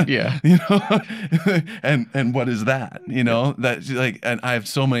 And what is that? That's like, and I have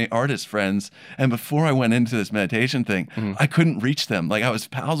so many artist friends, and before I went into this meditation thing, I couldn't reach them. Like, I was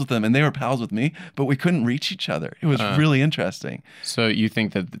pals with them and they were pals with me, but we couldn't reach each other. It was really interesting. So you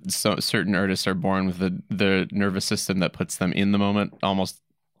think that certain artists are born with the nervous system that puts them in the moment almost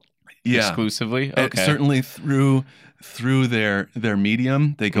exclusively? Okay. Certainly through their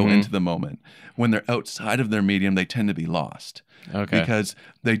medium, they go into the moment. When they're outside of their medium, they tend to be lost. Okay. Because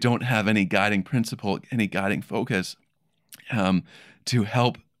they don't have any guiding principle, any guiding focus to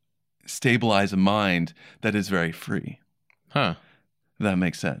help stabilize a mind that is very free. That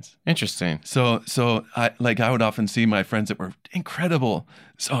makes sense. Interesting. So I would often see my friends that were incredible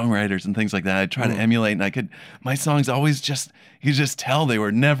songwriters and things like that. I'd try to emulate, and my songs always you could just tell they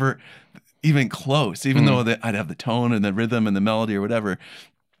were never even close, even though I'd have the tone and the rhythm and the melody or whatever.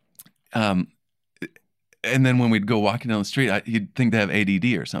 And then when we'd go walking down the street, you'd think they have ADD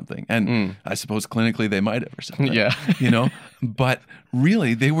or something. And I suppose clinically they might have or something. Yeah. But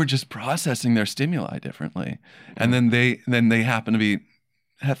really they were just processing their stimuli differently. And then they happen to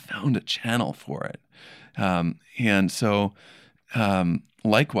have found a channel for it. And so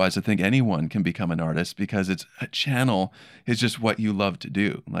likewise, I think anyone can become an artist, because it's a channel is just what you love to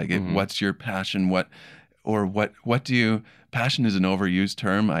do. Like what's your passion? What do you, passion is an overused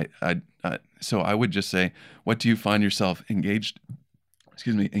term. So I would just say, what do you find yourself engaged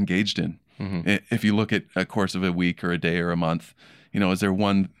in? If you look at a course of a week or a day or a month, is there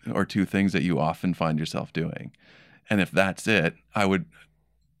one or two things that you often find yourself doing? And if that's it, I would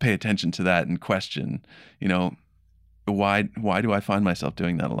pay attention to that and question, why do I find myself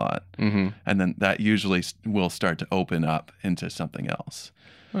doing that a lot? And then that usually will start to open up into something else.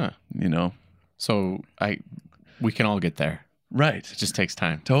 So we can all get there. Right. It just takes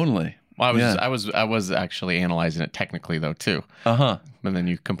time. Totally. Well, I was actually analyzing it technically though too. And then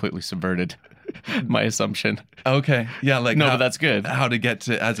you completely subverted my assumption. Okay. Yeah. But that's good. How to get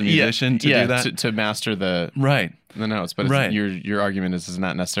to, as a musician, to do that? To master the notes. But your argument is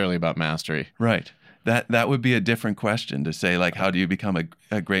not necessarily about mastery. Right. That would be a different question to say, like, how do you become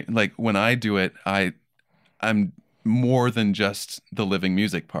a great, like when I do it, I'm more than just the living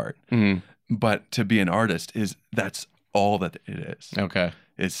music part. But to be an artist that's all that it is. Okay.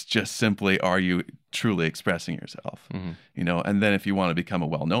 It's just simply, are you truly expressing yourself? You know, and then if you want to become a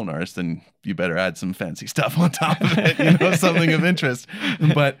well-known artist, then you better add some fancy stuff on top of it, you know, something of interest.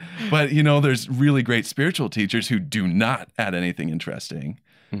 But you know, there's really great spiritual teachers who do not add anything interesting,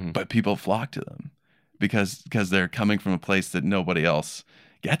 but people flock to them because they're coming from a place that nobody else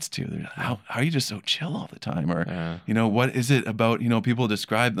gets to. They're like, how are you just so chill all the time? Or, you know, what is it about, you know, people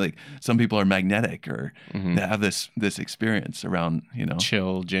describe, like, some people are magnetic, or they have this experience around, you know.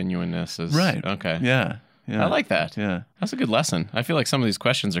 Chill genuineness is... Right. Okay. Yeah. I like that. Yeah. That's a good lesson. I feel like some of these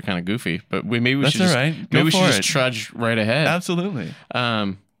questions are kind of goofy, but maybe we That's should all just, right. maybe we Go should for just it. trudge right ahead. Absolutely.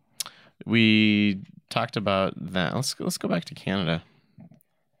 We talked about that. Let's go back to Canada.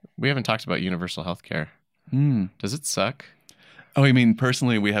 We haven't talked about universal health care. Does it suck? Oh, you mean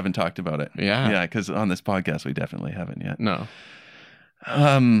personally we haven't talked about it? Yeah. Yeah, because on this podcast we definitely haven't yet. No.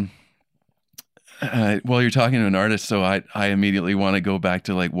 Well, you're talking to an artist, so I immediately want to go back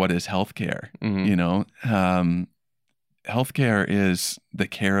to, like, what is healthcare? You know, healthcare is the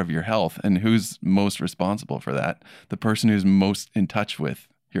care of your health, and who's most responsible for that? The person who's most in touch with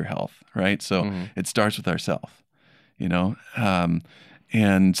your health, right? So it starts with ourselves, you know,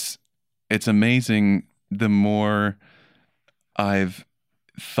 and it's amazing the more I've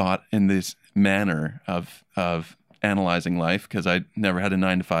thought in this manner of analyzing life, because I never had a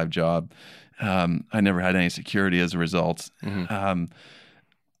 9-to-5 job. I never had any security as a result.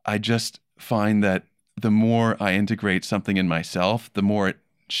 I just find that the more I integrate something in myself, the more it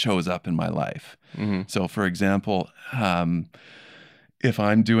shows up in my life. So, for example, if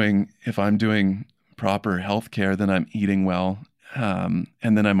I'm doing proper healthcare, then I'm eating well. And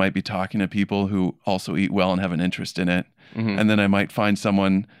then I might be talking to people who also eat well and have an interest in it. And then I might find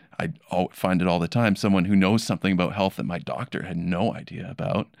someone, I find it all the time, someone who knows something about health that my doctor had no idea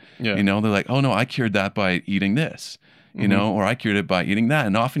about. Yeah. You know, they're like, oh no, I cured that by eating this, you know, or I cured it by eating that.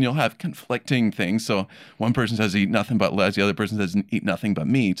 And often you'll have conflicting things. So one person says eat nothing but lettuce, the other person says eat nothing but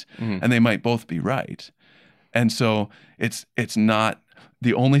meat, and they might both be right. And so it's not,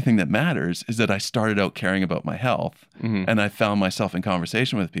 the only thing that matters is that I started out caring about my health, and I found myself in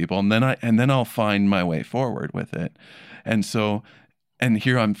conversation with people, and then I'll find my way forward with it. And so, and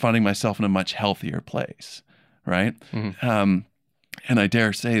here I'm finding myself in a much healthier place, right? And I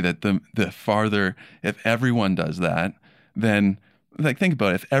dare say that the farther, if everyone does that, then, like, think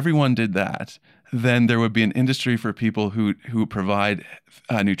about it. If everyone did that, then there would be an industry for people who provide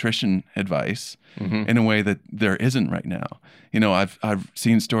nutrition advice in a way that there isn't right now. You know, I've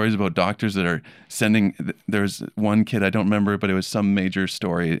seen stories about doctors that are sending. There's one kid, I don't remember, but it was some major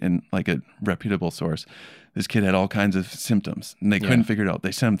story in, like, a reputable source. This kid had all kinds of symptoms, and they couldn't figure it out.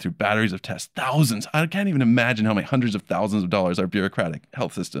 They sent him through batteries of tests, thousands. I can't even imagine how many hundreds of thousands of dollars our bureaucratic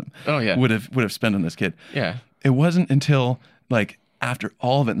health system would have spent on this kid. Yeah, it wasn't until, like, after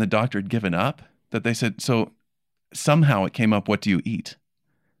all of it and the doctor had given up that they said, so somehow it came up, what do you eat?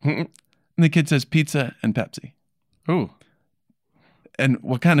 And the kid says pizza and Pepsi. Ooh. And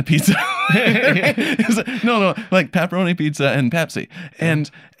what kind of pizza? No, like pepperoni pizza and Pepsi.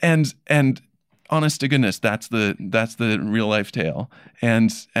 And honest to goodness, that's the real life tale.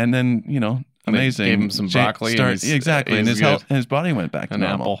 And then, you know, amazing. Gave him some broccoli. Exactly. And his body went back to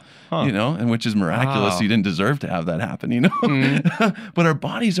normal. Huh. You know, and which is miraculous. You didn't deserve to have that happen, you know. But our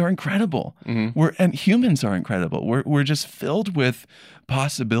bodies are incredible. And humans are incredible. We're just filled with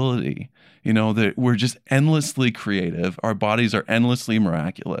possibility. You know, that we're just endlessly creative. Our bodies are endlessly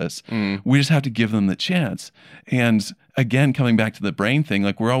miraculous. We just have to give them the chance. And again, coming back to the brain thing,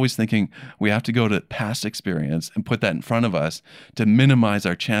 like, we're always thinking we have to go to past experience and put that in front of us to minimize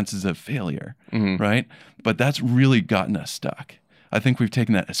our chances of failure, right? But that's really gotten us stuck. I think we've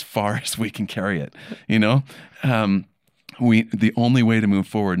taken that as far as we can carry it, you know? The only way to move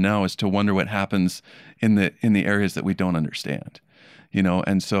forward now is to wonder what happens in the areas that we don't understand. You know,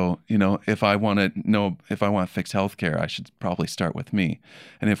 and so, you know, if I want to fix healthcare, I should probably start with me.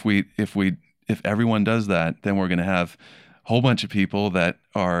 And if everyone does that, then we're going to have a whole bunch of people that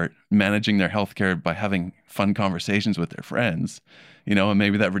are managing their healthcare by having fun conversations with their friends, you know, and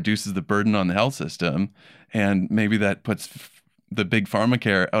maybe that reduces the burden on the health system, and maybe that puts the big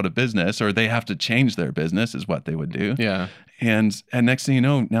pharmacare out of business, or they have to change their business is what they would do. Yeah. And next thing you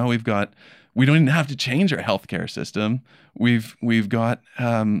know, now we don't even have to change our healthcare system. We've got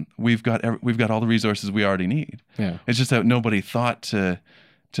all the resources we already need. Yeah. It's just that nobody thought to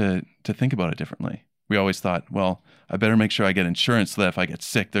think about it differently. We always thought, well, I better make sure I get insurance so that if I get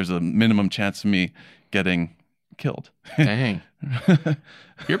sick, there's a minimum chance of me getting killed. Dang.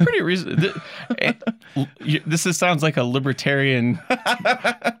 You're pretty reasonable. Sounds like a libertarian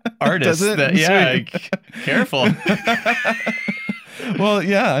artist. Does it? Careful. Well,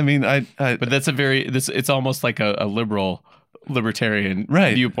 yeah, I mean, but that's it's almost like a libertarian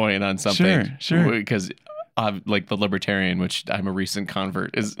viewpoint on something. Sure. Because like the libertarian, which I'm a recent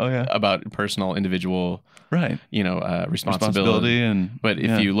convert, is about personal, individual, responsibility. But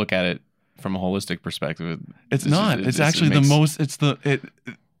if you look at it from a holistic perspective,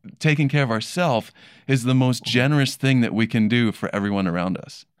 taking care of ourselves is the most generous thing that we can do for everyone around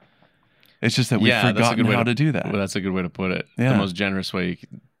us. It's just that we've forgotten how to do that. Well, that's a good way to put it. Yeah. The most generous way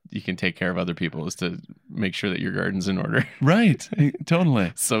you can take care of other people is to make sure that your garden's in order. Right.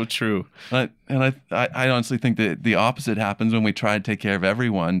 Totally. So true. And I honestly think that the opposite happens when we try to take care of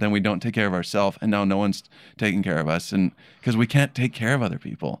everyone. Then we don't take care of ourselves, and now no one's taking care of us, and because we can't take care of other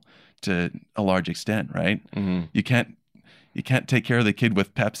people to a large extent, right? Mm-hmm. You can't take care of the kid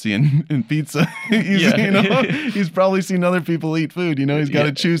with Pepsi and pizza. He's probably seen other people eat food. He's got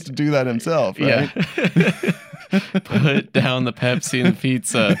to choose to do that himself, right? Yeah. Put down the Pepsi and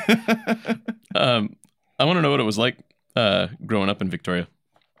pizza. I want to know what it was like growing up in Victoria.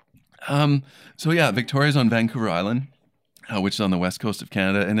 Victoria's on Vancouver Island, which is on the west coast of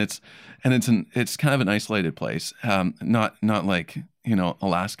Canada, and it's kind of an isolated place. Not like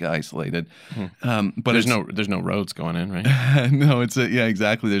Alaska isolated. But there's no roads going in, right? No,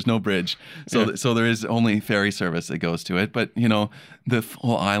 exactly. There's no bridge. So there is only ferry service that goes to it. But the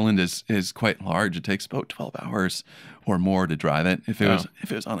whole island is quite large. It takes about 12 hours or more to drive it. If it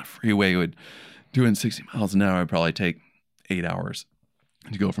was on a freeway, it would doing 60 miles an hour, it'd probably take 8 hours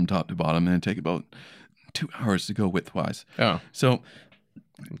to go from top to bottom, and it'd take about 2 hours to go widthwise. Oh, so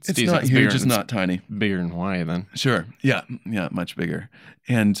it's not huge. It's not tiny. Bigger than Hawaii, then. Sure. Yeah, much bigger.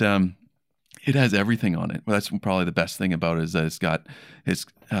 And it has everything on it. Well, that's probably the best thing about it, is that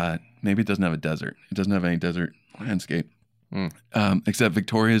maybe it doesn't have a desert. It doesn't have any desert landscape. Except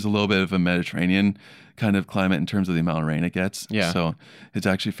Victoria is a little bit of a Mediterranean kind of climate in terms of the amount of rain it gets. Yeah. So it's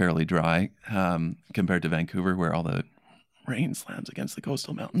actually fairly dry compared to Vancouver, where all the rain slams against the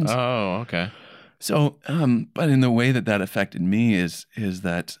coastal mountains. Oh, okay. So, but in the way that affected me is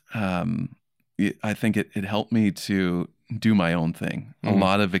that I think it helped me to do my own thing. Mm-hmm. A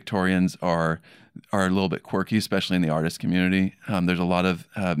lot of Victorians are a little bit quirky, especially in the artist community. There's a lot of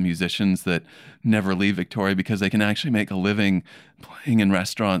musicians that never leave Victoria because they can actually make a living playing in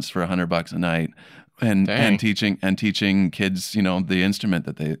restaurants for $100 a night and teaching kids, the instrument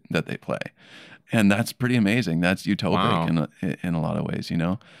that they play. And that's pretty amazing. That's utopic in a lot of ways,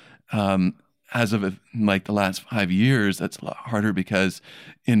 As of like the last 5 years, that's a lot harder because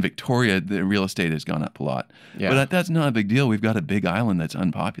in Victoria, the real estate has gone up a lot. Yeah. But that's not a big deal. We've got a big island that's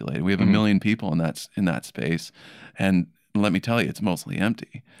unpopulated. We have 1 million people in that space. And let me tell you, it's mostly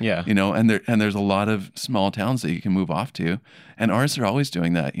empty. Yeah. And there's a lot of small towns that you can move off to. And artists are always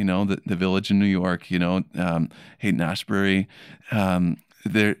doing that. The Village in New York, Hayden Ashbury.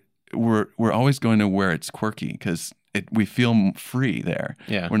 We're always going to where it's quirky because we feel free there.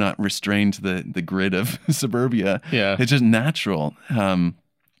 Yeah. We're not restrained to the grid of suburbia. Yeah. It's just natural. And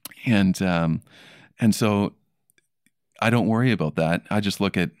so I don't worry about that. I just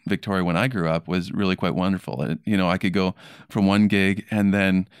look at Victoria when I grew up was really quite wonderful. I could go from one gig and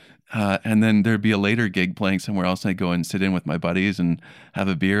then there'd be a later gig playing somewhere else, and I'd go and sit in with my buddies and have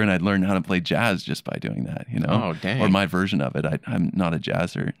a beer, and I'd learn how to play jazz just by doing that, Oh, dang. Or my version of it. I'm not a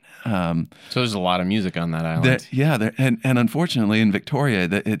jazzer. So there's a lot of music on that island. And unfortunately in Victoria,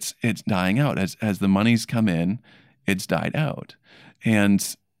 it's dying out. As the money's come in, it's died out.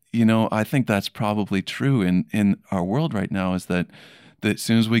 And, I think that's probably true in our world right now, is that as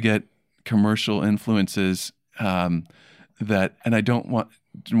soon as we get commercial influences, and I don't want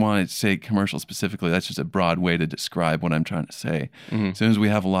to say commercial specifically, that's just a broad way to describe what I'm trying to say. Mm-hmm. As soon as we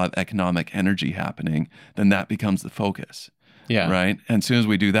have a lot of economic energy happening, then that becomes the focus. Yeah. Right. And as soon as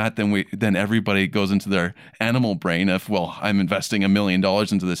we do that, then everybody goes into their animal brain of, well, I'm investing $1 million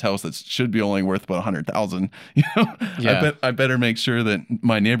into this house that should be only worth about 100,000. Yeah. I better make sure that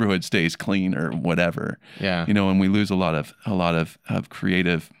my neighborhood stays clean or whatever. Yeah. And we lose a lot of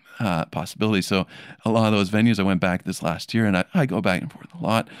creative possibilities. So a lot of those venues, I went back this last year, and I go back and forth a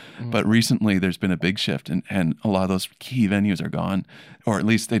lot. Mm. But recently there's been a big shift, and a lot of those key venues are gone, or at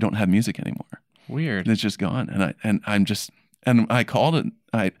least they don't have music anymore. Weird. It's just gone. And I called it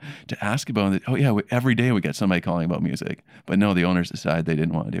to ask about it. Oh yeah, every day we get somebody calling about music, but no, the owners decided they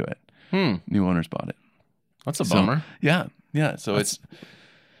didn't want to do it. New owners bought it. That's a bummer. Yeah. So it's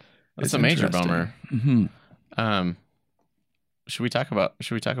a major bummer. Mm-hmm. Should we talk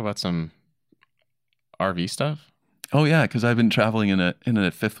about some RV stuff? Oh yeah, because I've been traveling in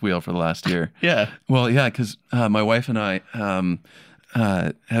a fifth wheel for the last year. Yeah. Well, yeah, because my wife and I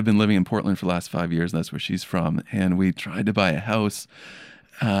have been living in Portland for the last 5 years. That's where she's from, and we tried to buy a house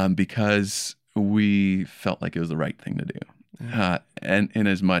because we felt like it was the right thing to do, and in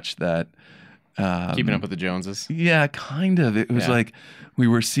as much that Keeping up with the Joneses. yeah, kind of. It was like we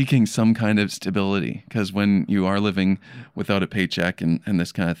were seeking some kind of stability, because when you are living without a paycheck and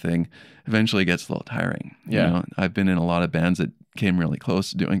this kind of thing, eventually it gets a little tiring. Yeah. You know, I've been in a lot of bands that came really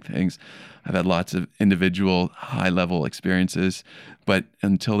close to doing things. I've had lots of individual high level experiences, but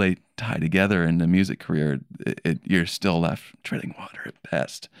until they tie together in the music career, you're still left treading water at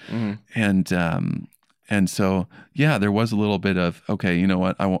best. And so, yeah, there was a little bit of, okay, you know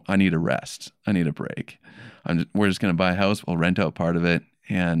what? I need a rest. I need a break. We're just going to buy a house. We'll rent out part of it,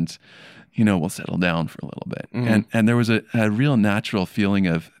 and, you know, we'll settle down for a little bit. And there was a real natural feeling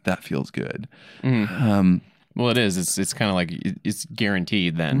of that feels good. Well, it is. It's kind of like it's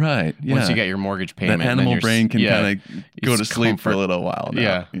guaranteed then. Right. Yeah. Once you get your mortgage payment. That animal brain can kind of go to it's sleep for a comfort. little while now.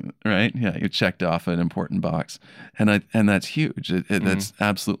 Yeah. Right? Yeah. You checked off an important box. And that's huge. That's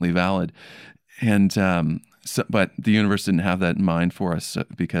absolutely valid. And but the universe didn't have that in mind for us,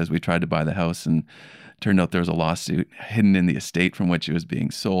 because we tried to buy the house, and turned out there was a lawsuit hidden in the estate from which it was being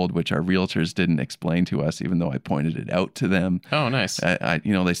sold, which our realtors didn't explain to us, even though I pointed it out to them. Oh, nice.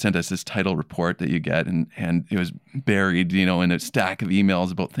 They sent us this title report that you get, and it was buried, in a stack of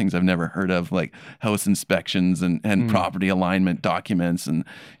emails about things I've never heard of, like house inspections and property alignment documents, and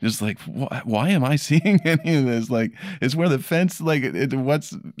just like, why am I seeing any of this? Like, it's where the fence, like,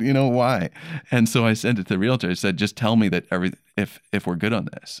 what's, why? And so I sent it to the realtor. I said, just tell me that if we're good on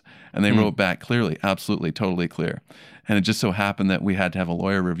this. And they wrote back clearly, absolutely, totally clear. And it just so happened that we had to have a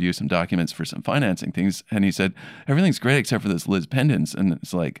lawyer review some documents for some financing things. And he said, everything's great except for this Liz Pendens. And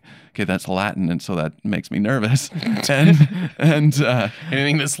it's like, okay, that's Latin. And so that makes me nervous. and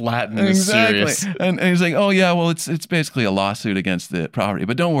Anything that's Latin is serious. And he's like, oh yeah, well, it's basically a lawsuit against the property.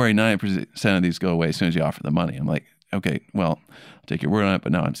 But don't worry, 90% of these go away as soon as you offer the money. I'm like, okay, well, I'll take your word on it,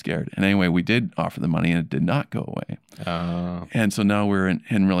 but now I'm scared. And anyway, we did offer the money, and it did not go away. And so now we're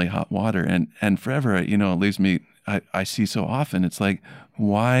in really hot water. And forever, it leaves me, I see so often, it's like,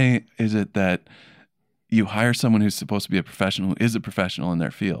 why is it that you hire someone who's supposed to be a professional, who is a professional in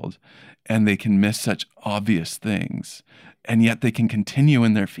their field, and they can miss such obvious things, and yet they can continue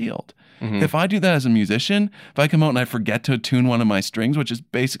in their field? If I do that as a musician, if I come out and I forget to tune one of my strings, which is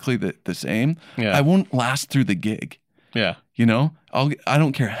basically the same, I won't last through the gig. Yeah. I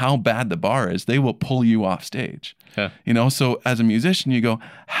don't care how bad the bar is, they will pull you off stage. Yeah. So as a musician, you go,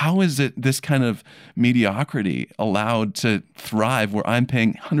 how is it this kind of mediocrity allowed to thrive where I'm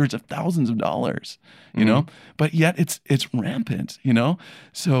paying hundreds of thousands of dollars, but yet it's rampant,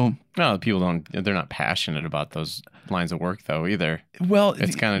 So No, people they're not passionate about those lines of work though either. Well,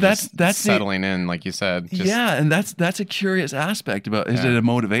 it's kind of that's settling in, like you said. Yeah, and that's a curious aspect about, is it a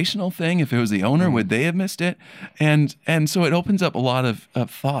motivational thing? If it was the owner, would they have missed it? And so it opens up a lot of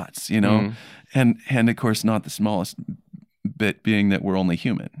thoughts, and of course not the smallest bit being that we're only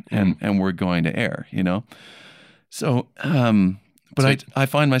human and we're going to err, So but I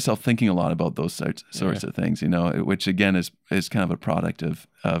find myself thinking a lot about those sorts of things, which again is kind of a product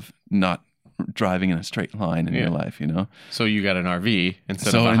of not driving in a straight line in your life, So you got an RV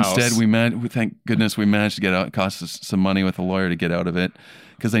instead of a house. So instead, thank goodness we managed to get out. It cost us some money with a lawyer to get out of it,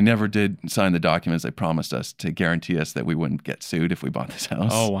 because they never did sign the documents they promised us to guarantee us that we wouldn't get sued if we bought this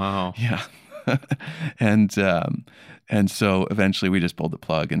house. Oh, wow. Yeah. and so eventually we just pulled the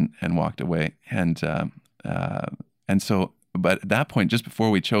plug and walked away. And so, but at that point, just before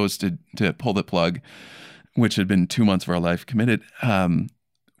we chose to pull the plug, which had been 2 months of our life committed,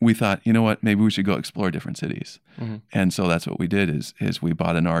 we thought, you know what, maybe we should go explore different cities. And so that's what we did is we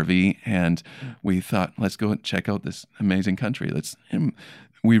bought an RV, and we thought, let's go and check out this amazing country.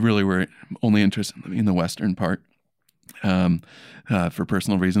 We really were only interested in the western part for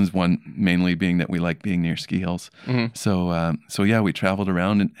personal reasons, one mainly being that we like being near ski hills. So yeah, we traveled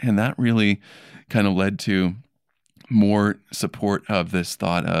around, and that really kind of led to more support of this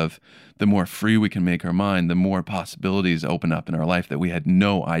thought of, the more free we can make our mind, the more possibilities open up in our life that we had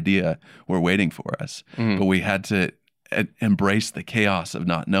no idea were waiting for us. But we had to embrace the chaos of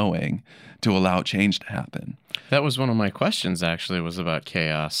not knowing to allow change to happen. That was one of my questions, actually, was about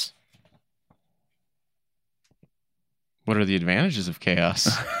chaos. What are the advantages of chaos?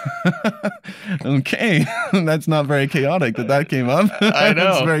 Okay, that's not very chaotic that came up. I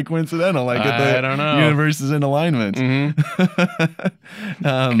know. It's very coincidental. Like I don't know. Universe is in alignment.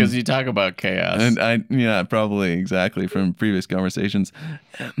 Because you talk about chaos. And probably exactly from previous conversations.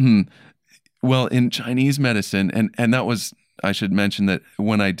 well, in Chinese medicine, and that was, I should mention that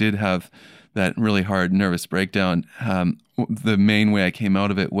when I did have that really hard nervous breakdown, the main way I came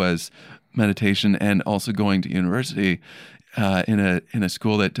out of it was meditation and also going to university in a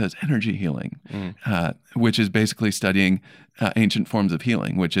school that does energy healing, which is basically studying ancient forms of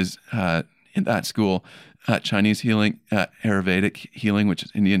healing, which is in that school, Chinese healing, Ayurvedic healing, which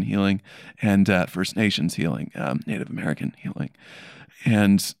is Indian healing, and First Nations healing, Native American healing.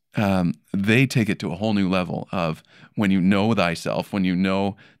 And they take it to a whole new level of when you know thyself, when you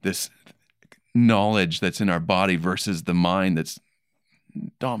know this knowledge that's in our body versus the mind that's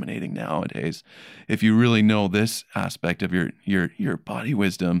dominating nowadays. If you really know this aspect of your body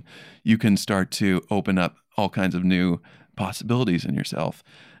wisdom, you can start to open up all kinds of new possibilities in yourself.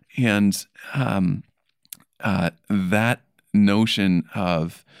 And that notion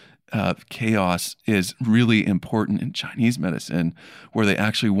of chaos is really important in Chinese medicine, where they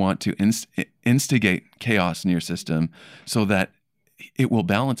actually want to instigate chaos in your system so that it will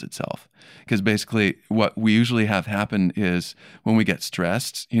balance itself. Because basically what we usually have happen is when we get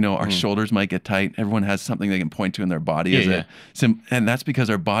stressed, our shoulders might get tight. Everyone has something they can point to in their body. And that's because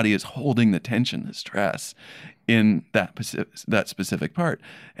our body is holding the tension, the stress in that specific part.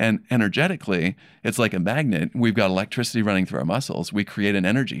 And energetically, it's like a magnet. We've got electricity running through our muscles. We create an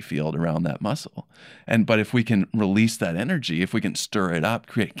energy field around that muscle. But if we can release that energy, if we can stir it up,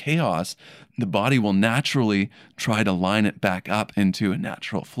 create chaos, the body will naturally try to line it back up into a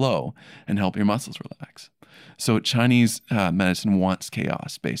natural flow and help your muscles relax. So Chinese medicine wants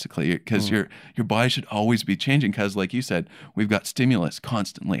chaos, basically, because your body should always be changing. Because, like you said, we've got stimulus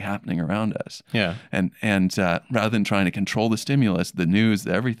constantly happening around us. Yeah. And rather than trying to control the stimulus, the news,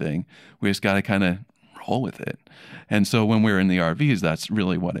 everything, we just got to kind of roll with it. And so when we were in the RVs, that's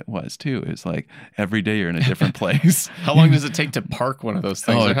really what it was too. It's like every day you're in a different place. How long does it take to park one of those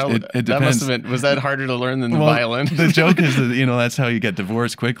things? It that depends. Must have been, was that harder to learn than the violin? The joke is that, that's how you get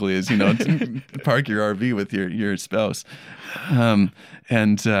divorced quickly is, to park your RV with your spouse.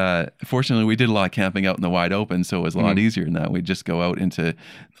 Fortunately, we did a lot of camping out in the wide open, so it was a lot easier than that. We'd just go out into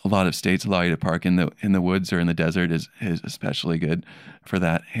a lot of states allow you to park in the woods or in the desert is especially good for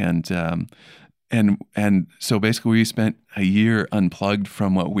that. And so basically we spent a year unplugged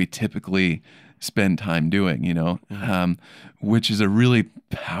from what we typically spend time doing, which is a really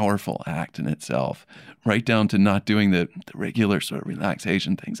powerful act in itself, right down to not doing the regular sort of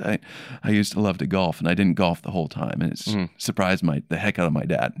relaxation things. I used to love to golf, and I didn't golf the whole time, and it's surprised the heck out of my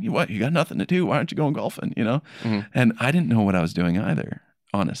dad. You got nothing to do? Why aren't you going golfing, And I didn't know what I was doing either,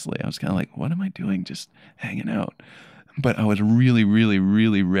 honestly. I was kind of like, what am I doing just hanging out? But I was really, really,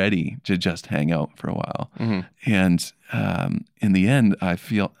 really ready to just hang out for a while. And in the end, I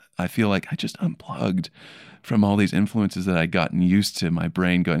feel like I just unplugged from all these influences that I'd gotten used to. My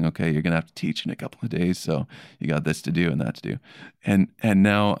brain going, okay, you're going to have to teach in a couple of days, so you got this to do and that to do. And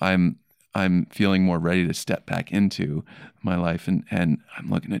now I'm feeling more ready to step back into my life, and I'm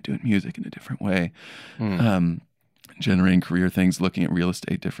looking at doing music in a different way, generating career things, looking at real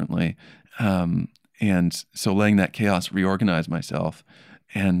estate differently. And so letting that chaos reorganize myself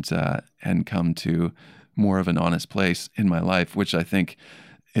and come to more of an honest place in my life, which I think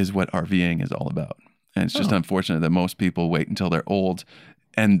is what RVing is all about. And it's just unfortunate that most people wait until they're old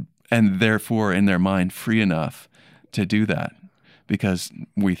and therefore in their mind free enough to do that, because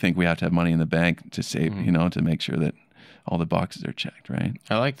we think we have to have money in the bank to save, to make sure that all the boxes are checked, right?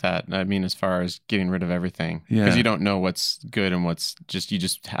 I like that. I mean, as far as getting rid of everything, because you don't know what's good and what's you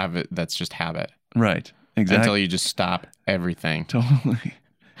just have it. That's just habit. Right. Exactly. Until you just stop everything. Totally.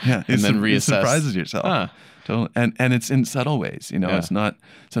 Yeah. And then reassess. It surprises yourself. Totally. And it's in subtle ways, It's not,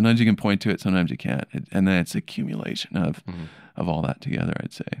 sometimes you can point to it, sometimes you can't. And then it's accumulation of all that together,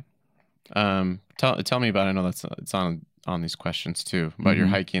 I'd say. Tell me about, I know it's on these questions too, about your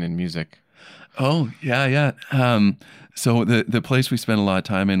hiking and music. Oh, yeah. So the place we spent a lot of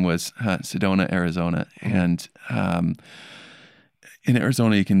time in was Sedona, Arizona. And in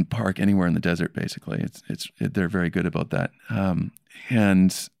Arizona, you can park anywhere in the desert, basically. They're very good about that.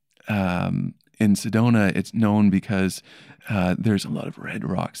 In Sedona, it's known because there's a lot of red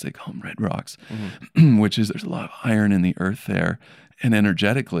rocks. They call them red rocks, which is there's a lot of iron in the earth there. And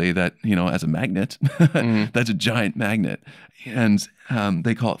energetically, that, as a magnet, that's a giant magnet. And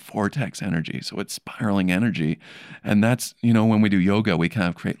they call it vortex energy. So it's spiraling energy. And that's, when we do yoga, we kind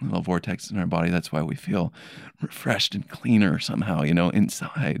of create little vortexes in our body. That's why we feel refreshed and cleaner somehow,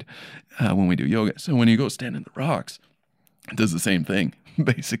 inside when we do yoga. So when you go stand in the rocks, it does the same thing,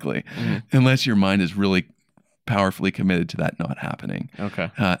 basically, unless your mind is really powerfully committed to that not happening.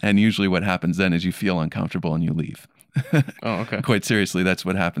 Okay. And usually what happens then is you feel uncomfortable and you leave. Oh, okay. Quite seriously, that's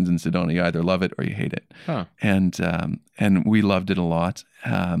what happens in Sedona. You either love it or you hate it. Huh. And we loved it a lot.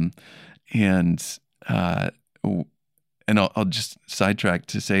 And I'll just sidetrack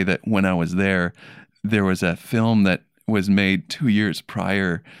to say that when I was there was a film that was made 2 years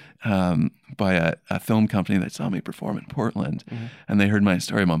prior by a film company that saw me perform in Portland. Mm-hmm. And they heard my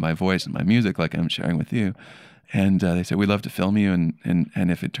story about my voice and my music like I'm sharing with you. And they said, we'd love to film you, and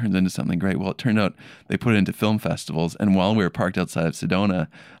if it turns into something great. Well, it turned out they put it into film festivals, and while we were parked outside of Sedona,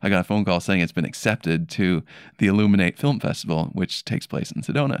 I got a phone call saying it's been accepted to the Illuminate Film Festival, which takes place in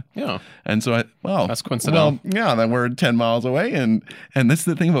Sedona. Yeah. And so that's coincidental. Well, yeah, then we're 10 miles away, and that's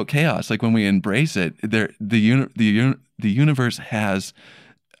the thing about chaos. Like when we embrace it, the universe has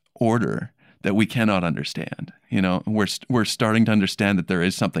order that we cannot understand. You know, we're starting to understand that there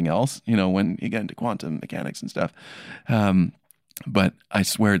is something else, you know, when you get into quantum mechanics and stuff. But I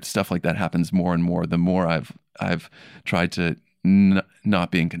swear stuff like that happens more and more the more I've tried to not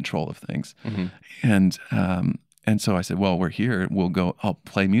be in control of things. Mm-hmm. And so I said, well, we're here. I'll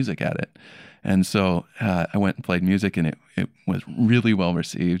play music at it. And so I went and played music, and it was really well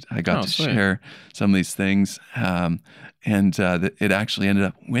received. I got to share some of these things. It actually ended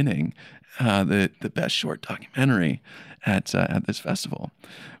up winning the best short documentary at this festival,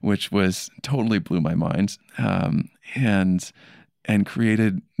 which totally blew my mind, and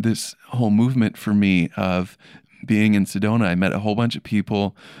created this whole movement for me of being in Sedona. I met a whole bunch of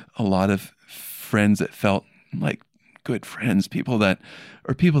people, a lot of friends that felt like good friends, people that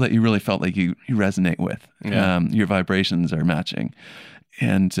you really felt like you resonate with. Yeah. Your vibrations are matching.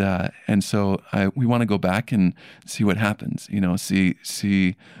 And so we want to go back and see what happens, you know,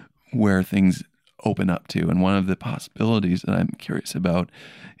 see where things open up to. And one of the possibilities that I'm curious about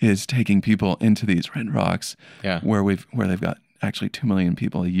is taking people into these Red Rocks, where they've got actually 2 million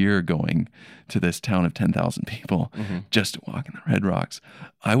people a year going to this town of 10,000 people just to walk in the Red Rocks.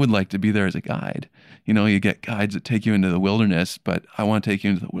 I would like to be there as a guide. You know, you get guides that take you into the wilderness, but I want to take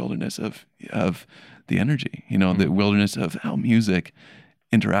you into the wilderness of the energy, you know, the wilderness of how music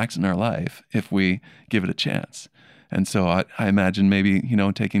interacts in our life if we give it a chance. And so I imagine maybe, you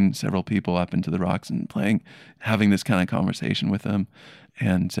know, taking several people up into the rocks and having this kind of conversation with them,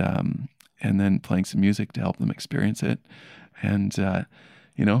 and then playing some music to help them experience it. And,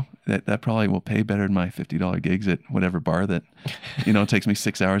 you know, that probably will pay better than my $50 gigs at whatever bar that, you know, takes me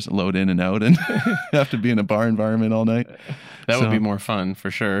 6 hours to load in and out and have to be in a bar environment all night. That would be more fun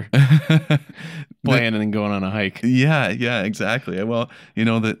for sure. Playing and then going on a hike. Yeah, exactly. Well, you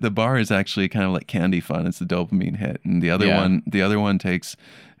know, the bar is actually kind of like candy fun. It's the dopamine hit. And the other one takes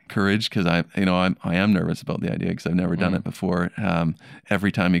courage, because I am nervous about the idea because I've never done it before.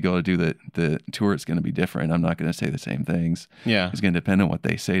 Every time you go to do the tour, it's going to be different. I'm not going to say the same things. Yeah, it's going to depend on what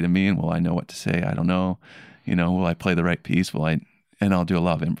they say to me, and will I know what to say? I don't know. You know, will I play the right piece? And I'll do a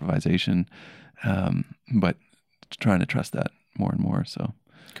lot of improvisation, but trying to trust that more and more. So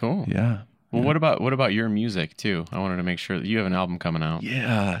cool. Yeah. Well, what about your music too? I wanted to make sure that you have an album coming out.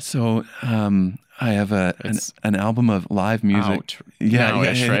 Yeah. So I have an album of live music.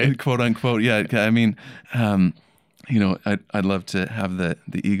 Right? Quote unquote. Yeah. I mean, you know, I'd love to have the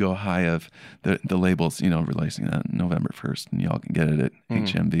ego high of the labels, you know, releasing that November 1st, and y'all can get it at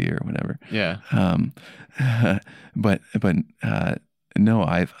HMV or whatever. Yeah. But no,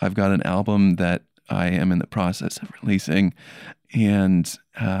 I've got an album that I am in the process of releasing, and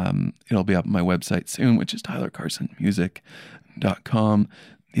it'll be up on my website soon, which is tylercarsonmusic.com.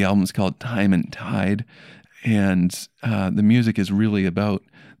 The album's called Time and Tide, and the music is really about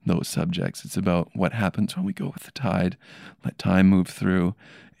those subjects. It's about what happens when we go with the tide, let time move through,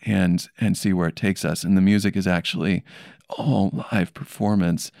 and see where it takes us. And the music is actually all live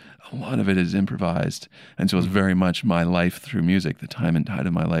performance. A lot of it is improvised, and so it's very much my life through music, the time and tide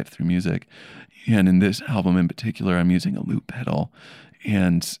of my life through music. And in this album in particular, I'm using a loop pedal,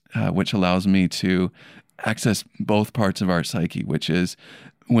 and which allows me to access both parts of our psyche, which is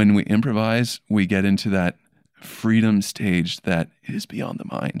when we improvise, we get into that freedom stage that is beyond the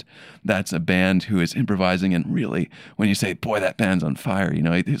mind. That's a band who is improvising, and really, when you say, boy, that band's on fire, you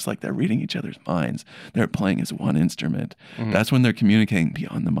know, it's like they're reading each other's minds. They're playing as one instrument. That's when they're communicating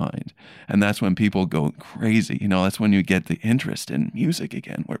beyond the mind. And that's when people go crazy. You know, that's when you get the interest in music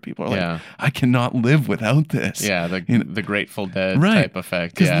again, where people are like, I cannot live without this. Yeah, the Grateful Dead type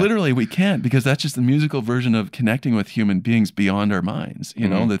effect. Because literally we can't, because that's just the musical version of connecting with human beings beyond our minds. You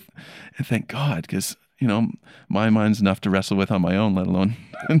know, and thank God, because you know, my mind's enough to wrestle with on my own, let alone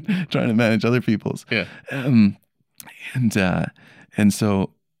trying to manage other people's. Yeah. And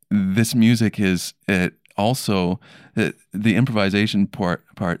so this music is also the improvisation part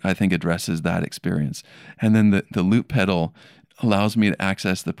I think addresses that experience. And then the loop pedal allows me to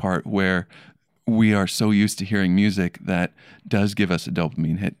access the part where we are so used to hearing music that does give us a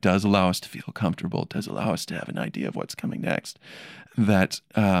dopamine hit, does allow us to feel comfortable, does allow us to have an idea of what's coming next, that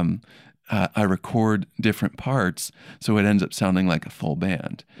I record different parts so it ends up sounding like a full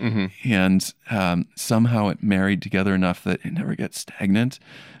band. And somehow it married together enough that it never gets stagnant,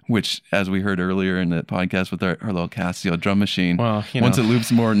 which, as we heard earlier in the podcast with our little Casio drum machine, once it loops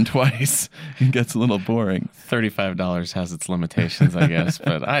more than twice, it gets a little boring. $35 has its limitations, I guess,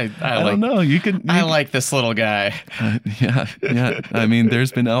 but I don't know. I like this little guy. Yeah. I mean,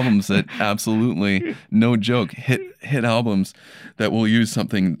 there's been albums that absolutely, no joke, hit albums that will use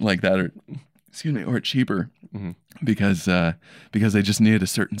something like that, or cheaper, because they just needed a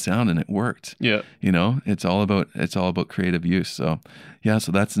certain sound and it worked. Yeah, it's all about creative use. So yeah,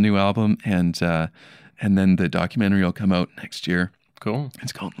 so that's the new album, and then the documentary will come out next year. Cool.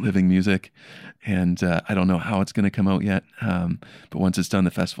 It's called Living Music, and I don't know how it's going to come out yet. But once it's done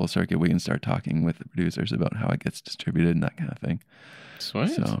the festival circuit, we can start talking with the producers about how it gets distributed and that kind of thing.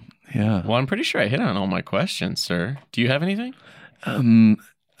 Sweet. So yeah. Well, I'm pretty sure I hit on all my questions, sir. Do you have anything?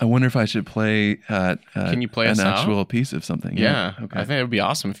 I wonder if I should play. Can you play an us out? actual piece of something? Yeah. Okay. I think it would be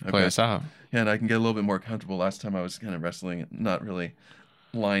awesome if you play us out. Yeah, and I can get a little bit more comfortable. Last time I was kind of wrestling, not really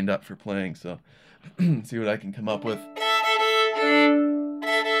lined up for playing. So see what I can come up with.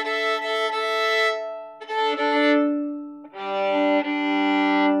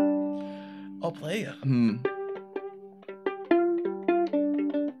 I'll play it.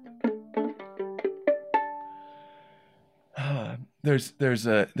 There's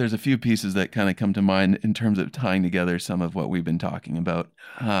a few pieces that kind of come to mind in terms of tying together some of what we've been talking about,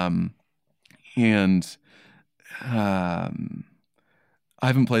 and I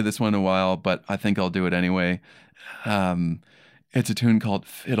haven't played this one in a while, but I think I'll do it anyway. It's a tune called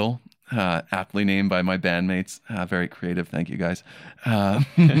Fiddle, aptly named by my bandmates. Very creative, thank you guys. And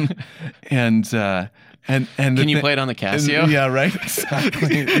can you play it on the Casio? Yeah, right.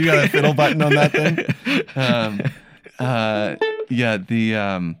 Exactly. You got a fiddle button on that thing. Yeah,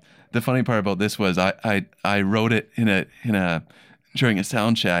 the funny part about this was I wrote it in a during a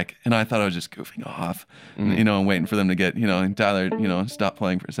sound check, and I thought I was just goofing off, and waiting for them to get, and Tyler, stop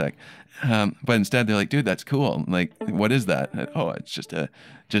playing for a sec. But instead they're like, dude, that's cool. I'm like, what is that? It's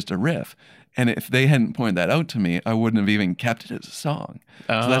just a riff. And if they hadn't pointed that out to me, I wouldn't have even kept it as a song.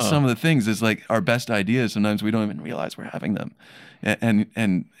 So that's some of the things, is like our best ideas, sometimes we don't even realize we're having them.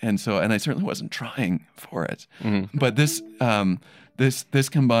 And I certainly wasn't trying for it. But this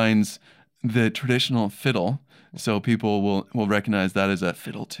combines the traditional fiddle, so people will recognize that as a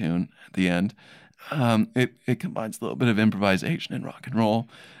fiddle tune at the end. It combines a little bit of improvisation and rock and roll,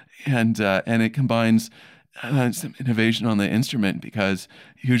 and it combines some innovation on the instrument, because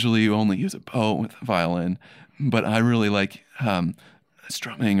usually you only use a bow with a violin, but I really like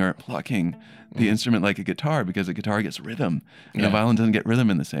strumming or plucking the instrument like a guitar, because a guitar gets rhythm and a violin doesn't get rhythm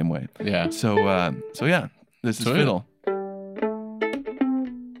in the same way. Yeah. So yeah, this is fiddle.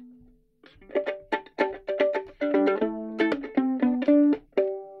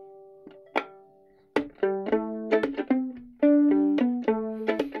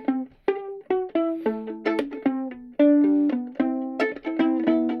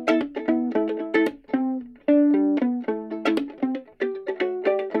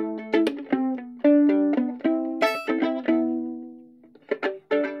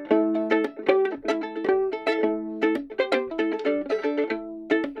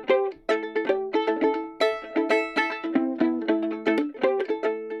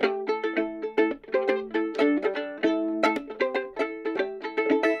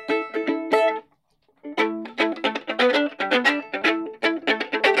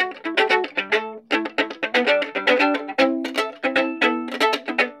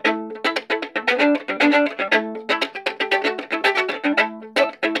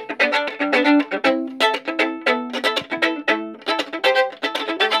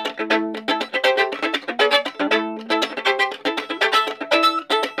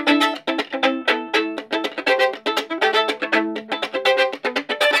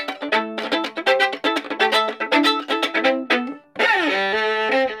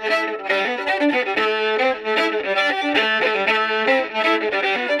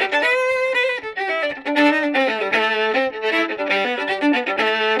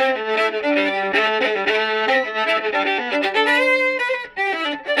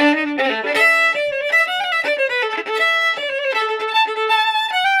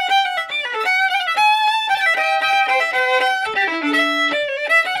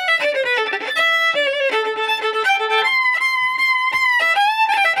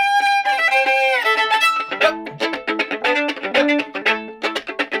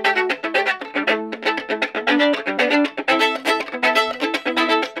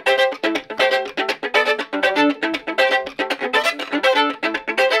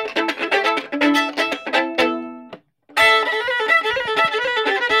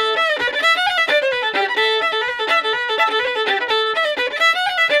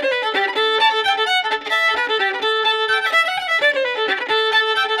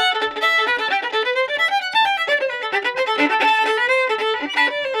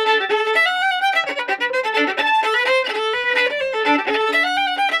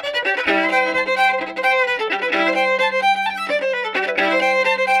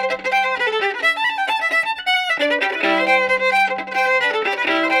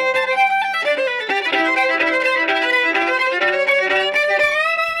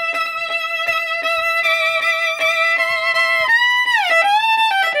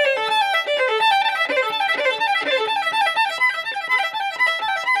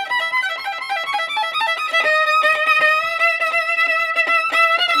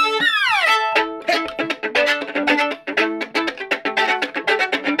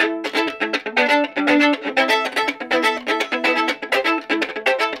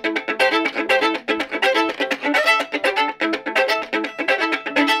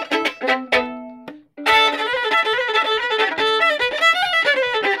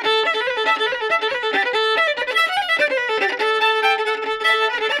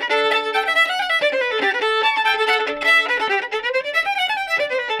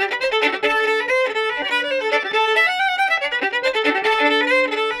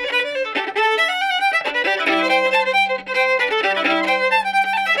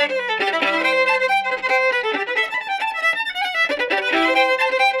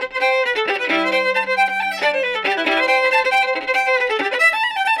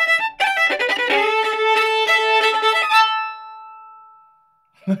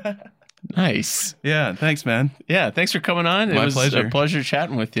 Nice. Yeah, thanks, man. Yeah, thanks for coming on. My It was pleasure. a pleasure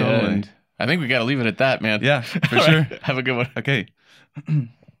chatting with you. Totally. And I think we got to leave it at that, man. Yeah, for All sure. right, have a good one. Okay.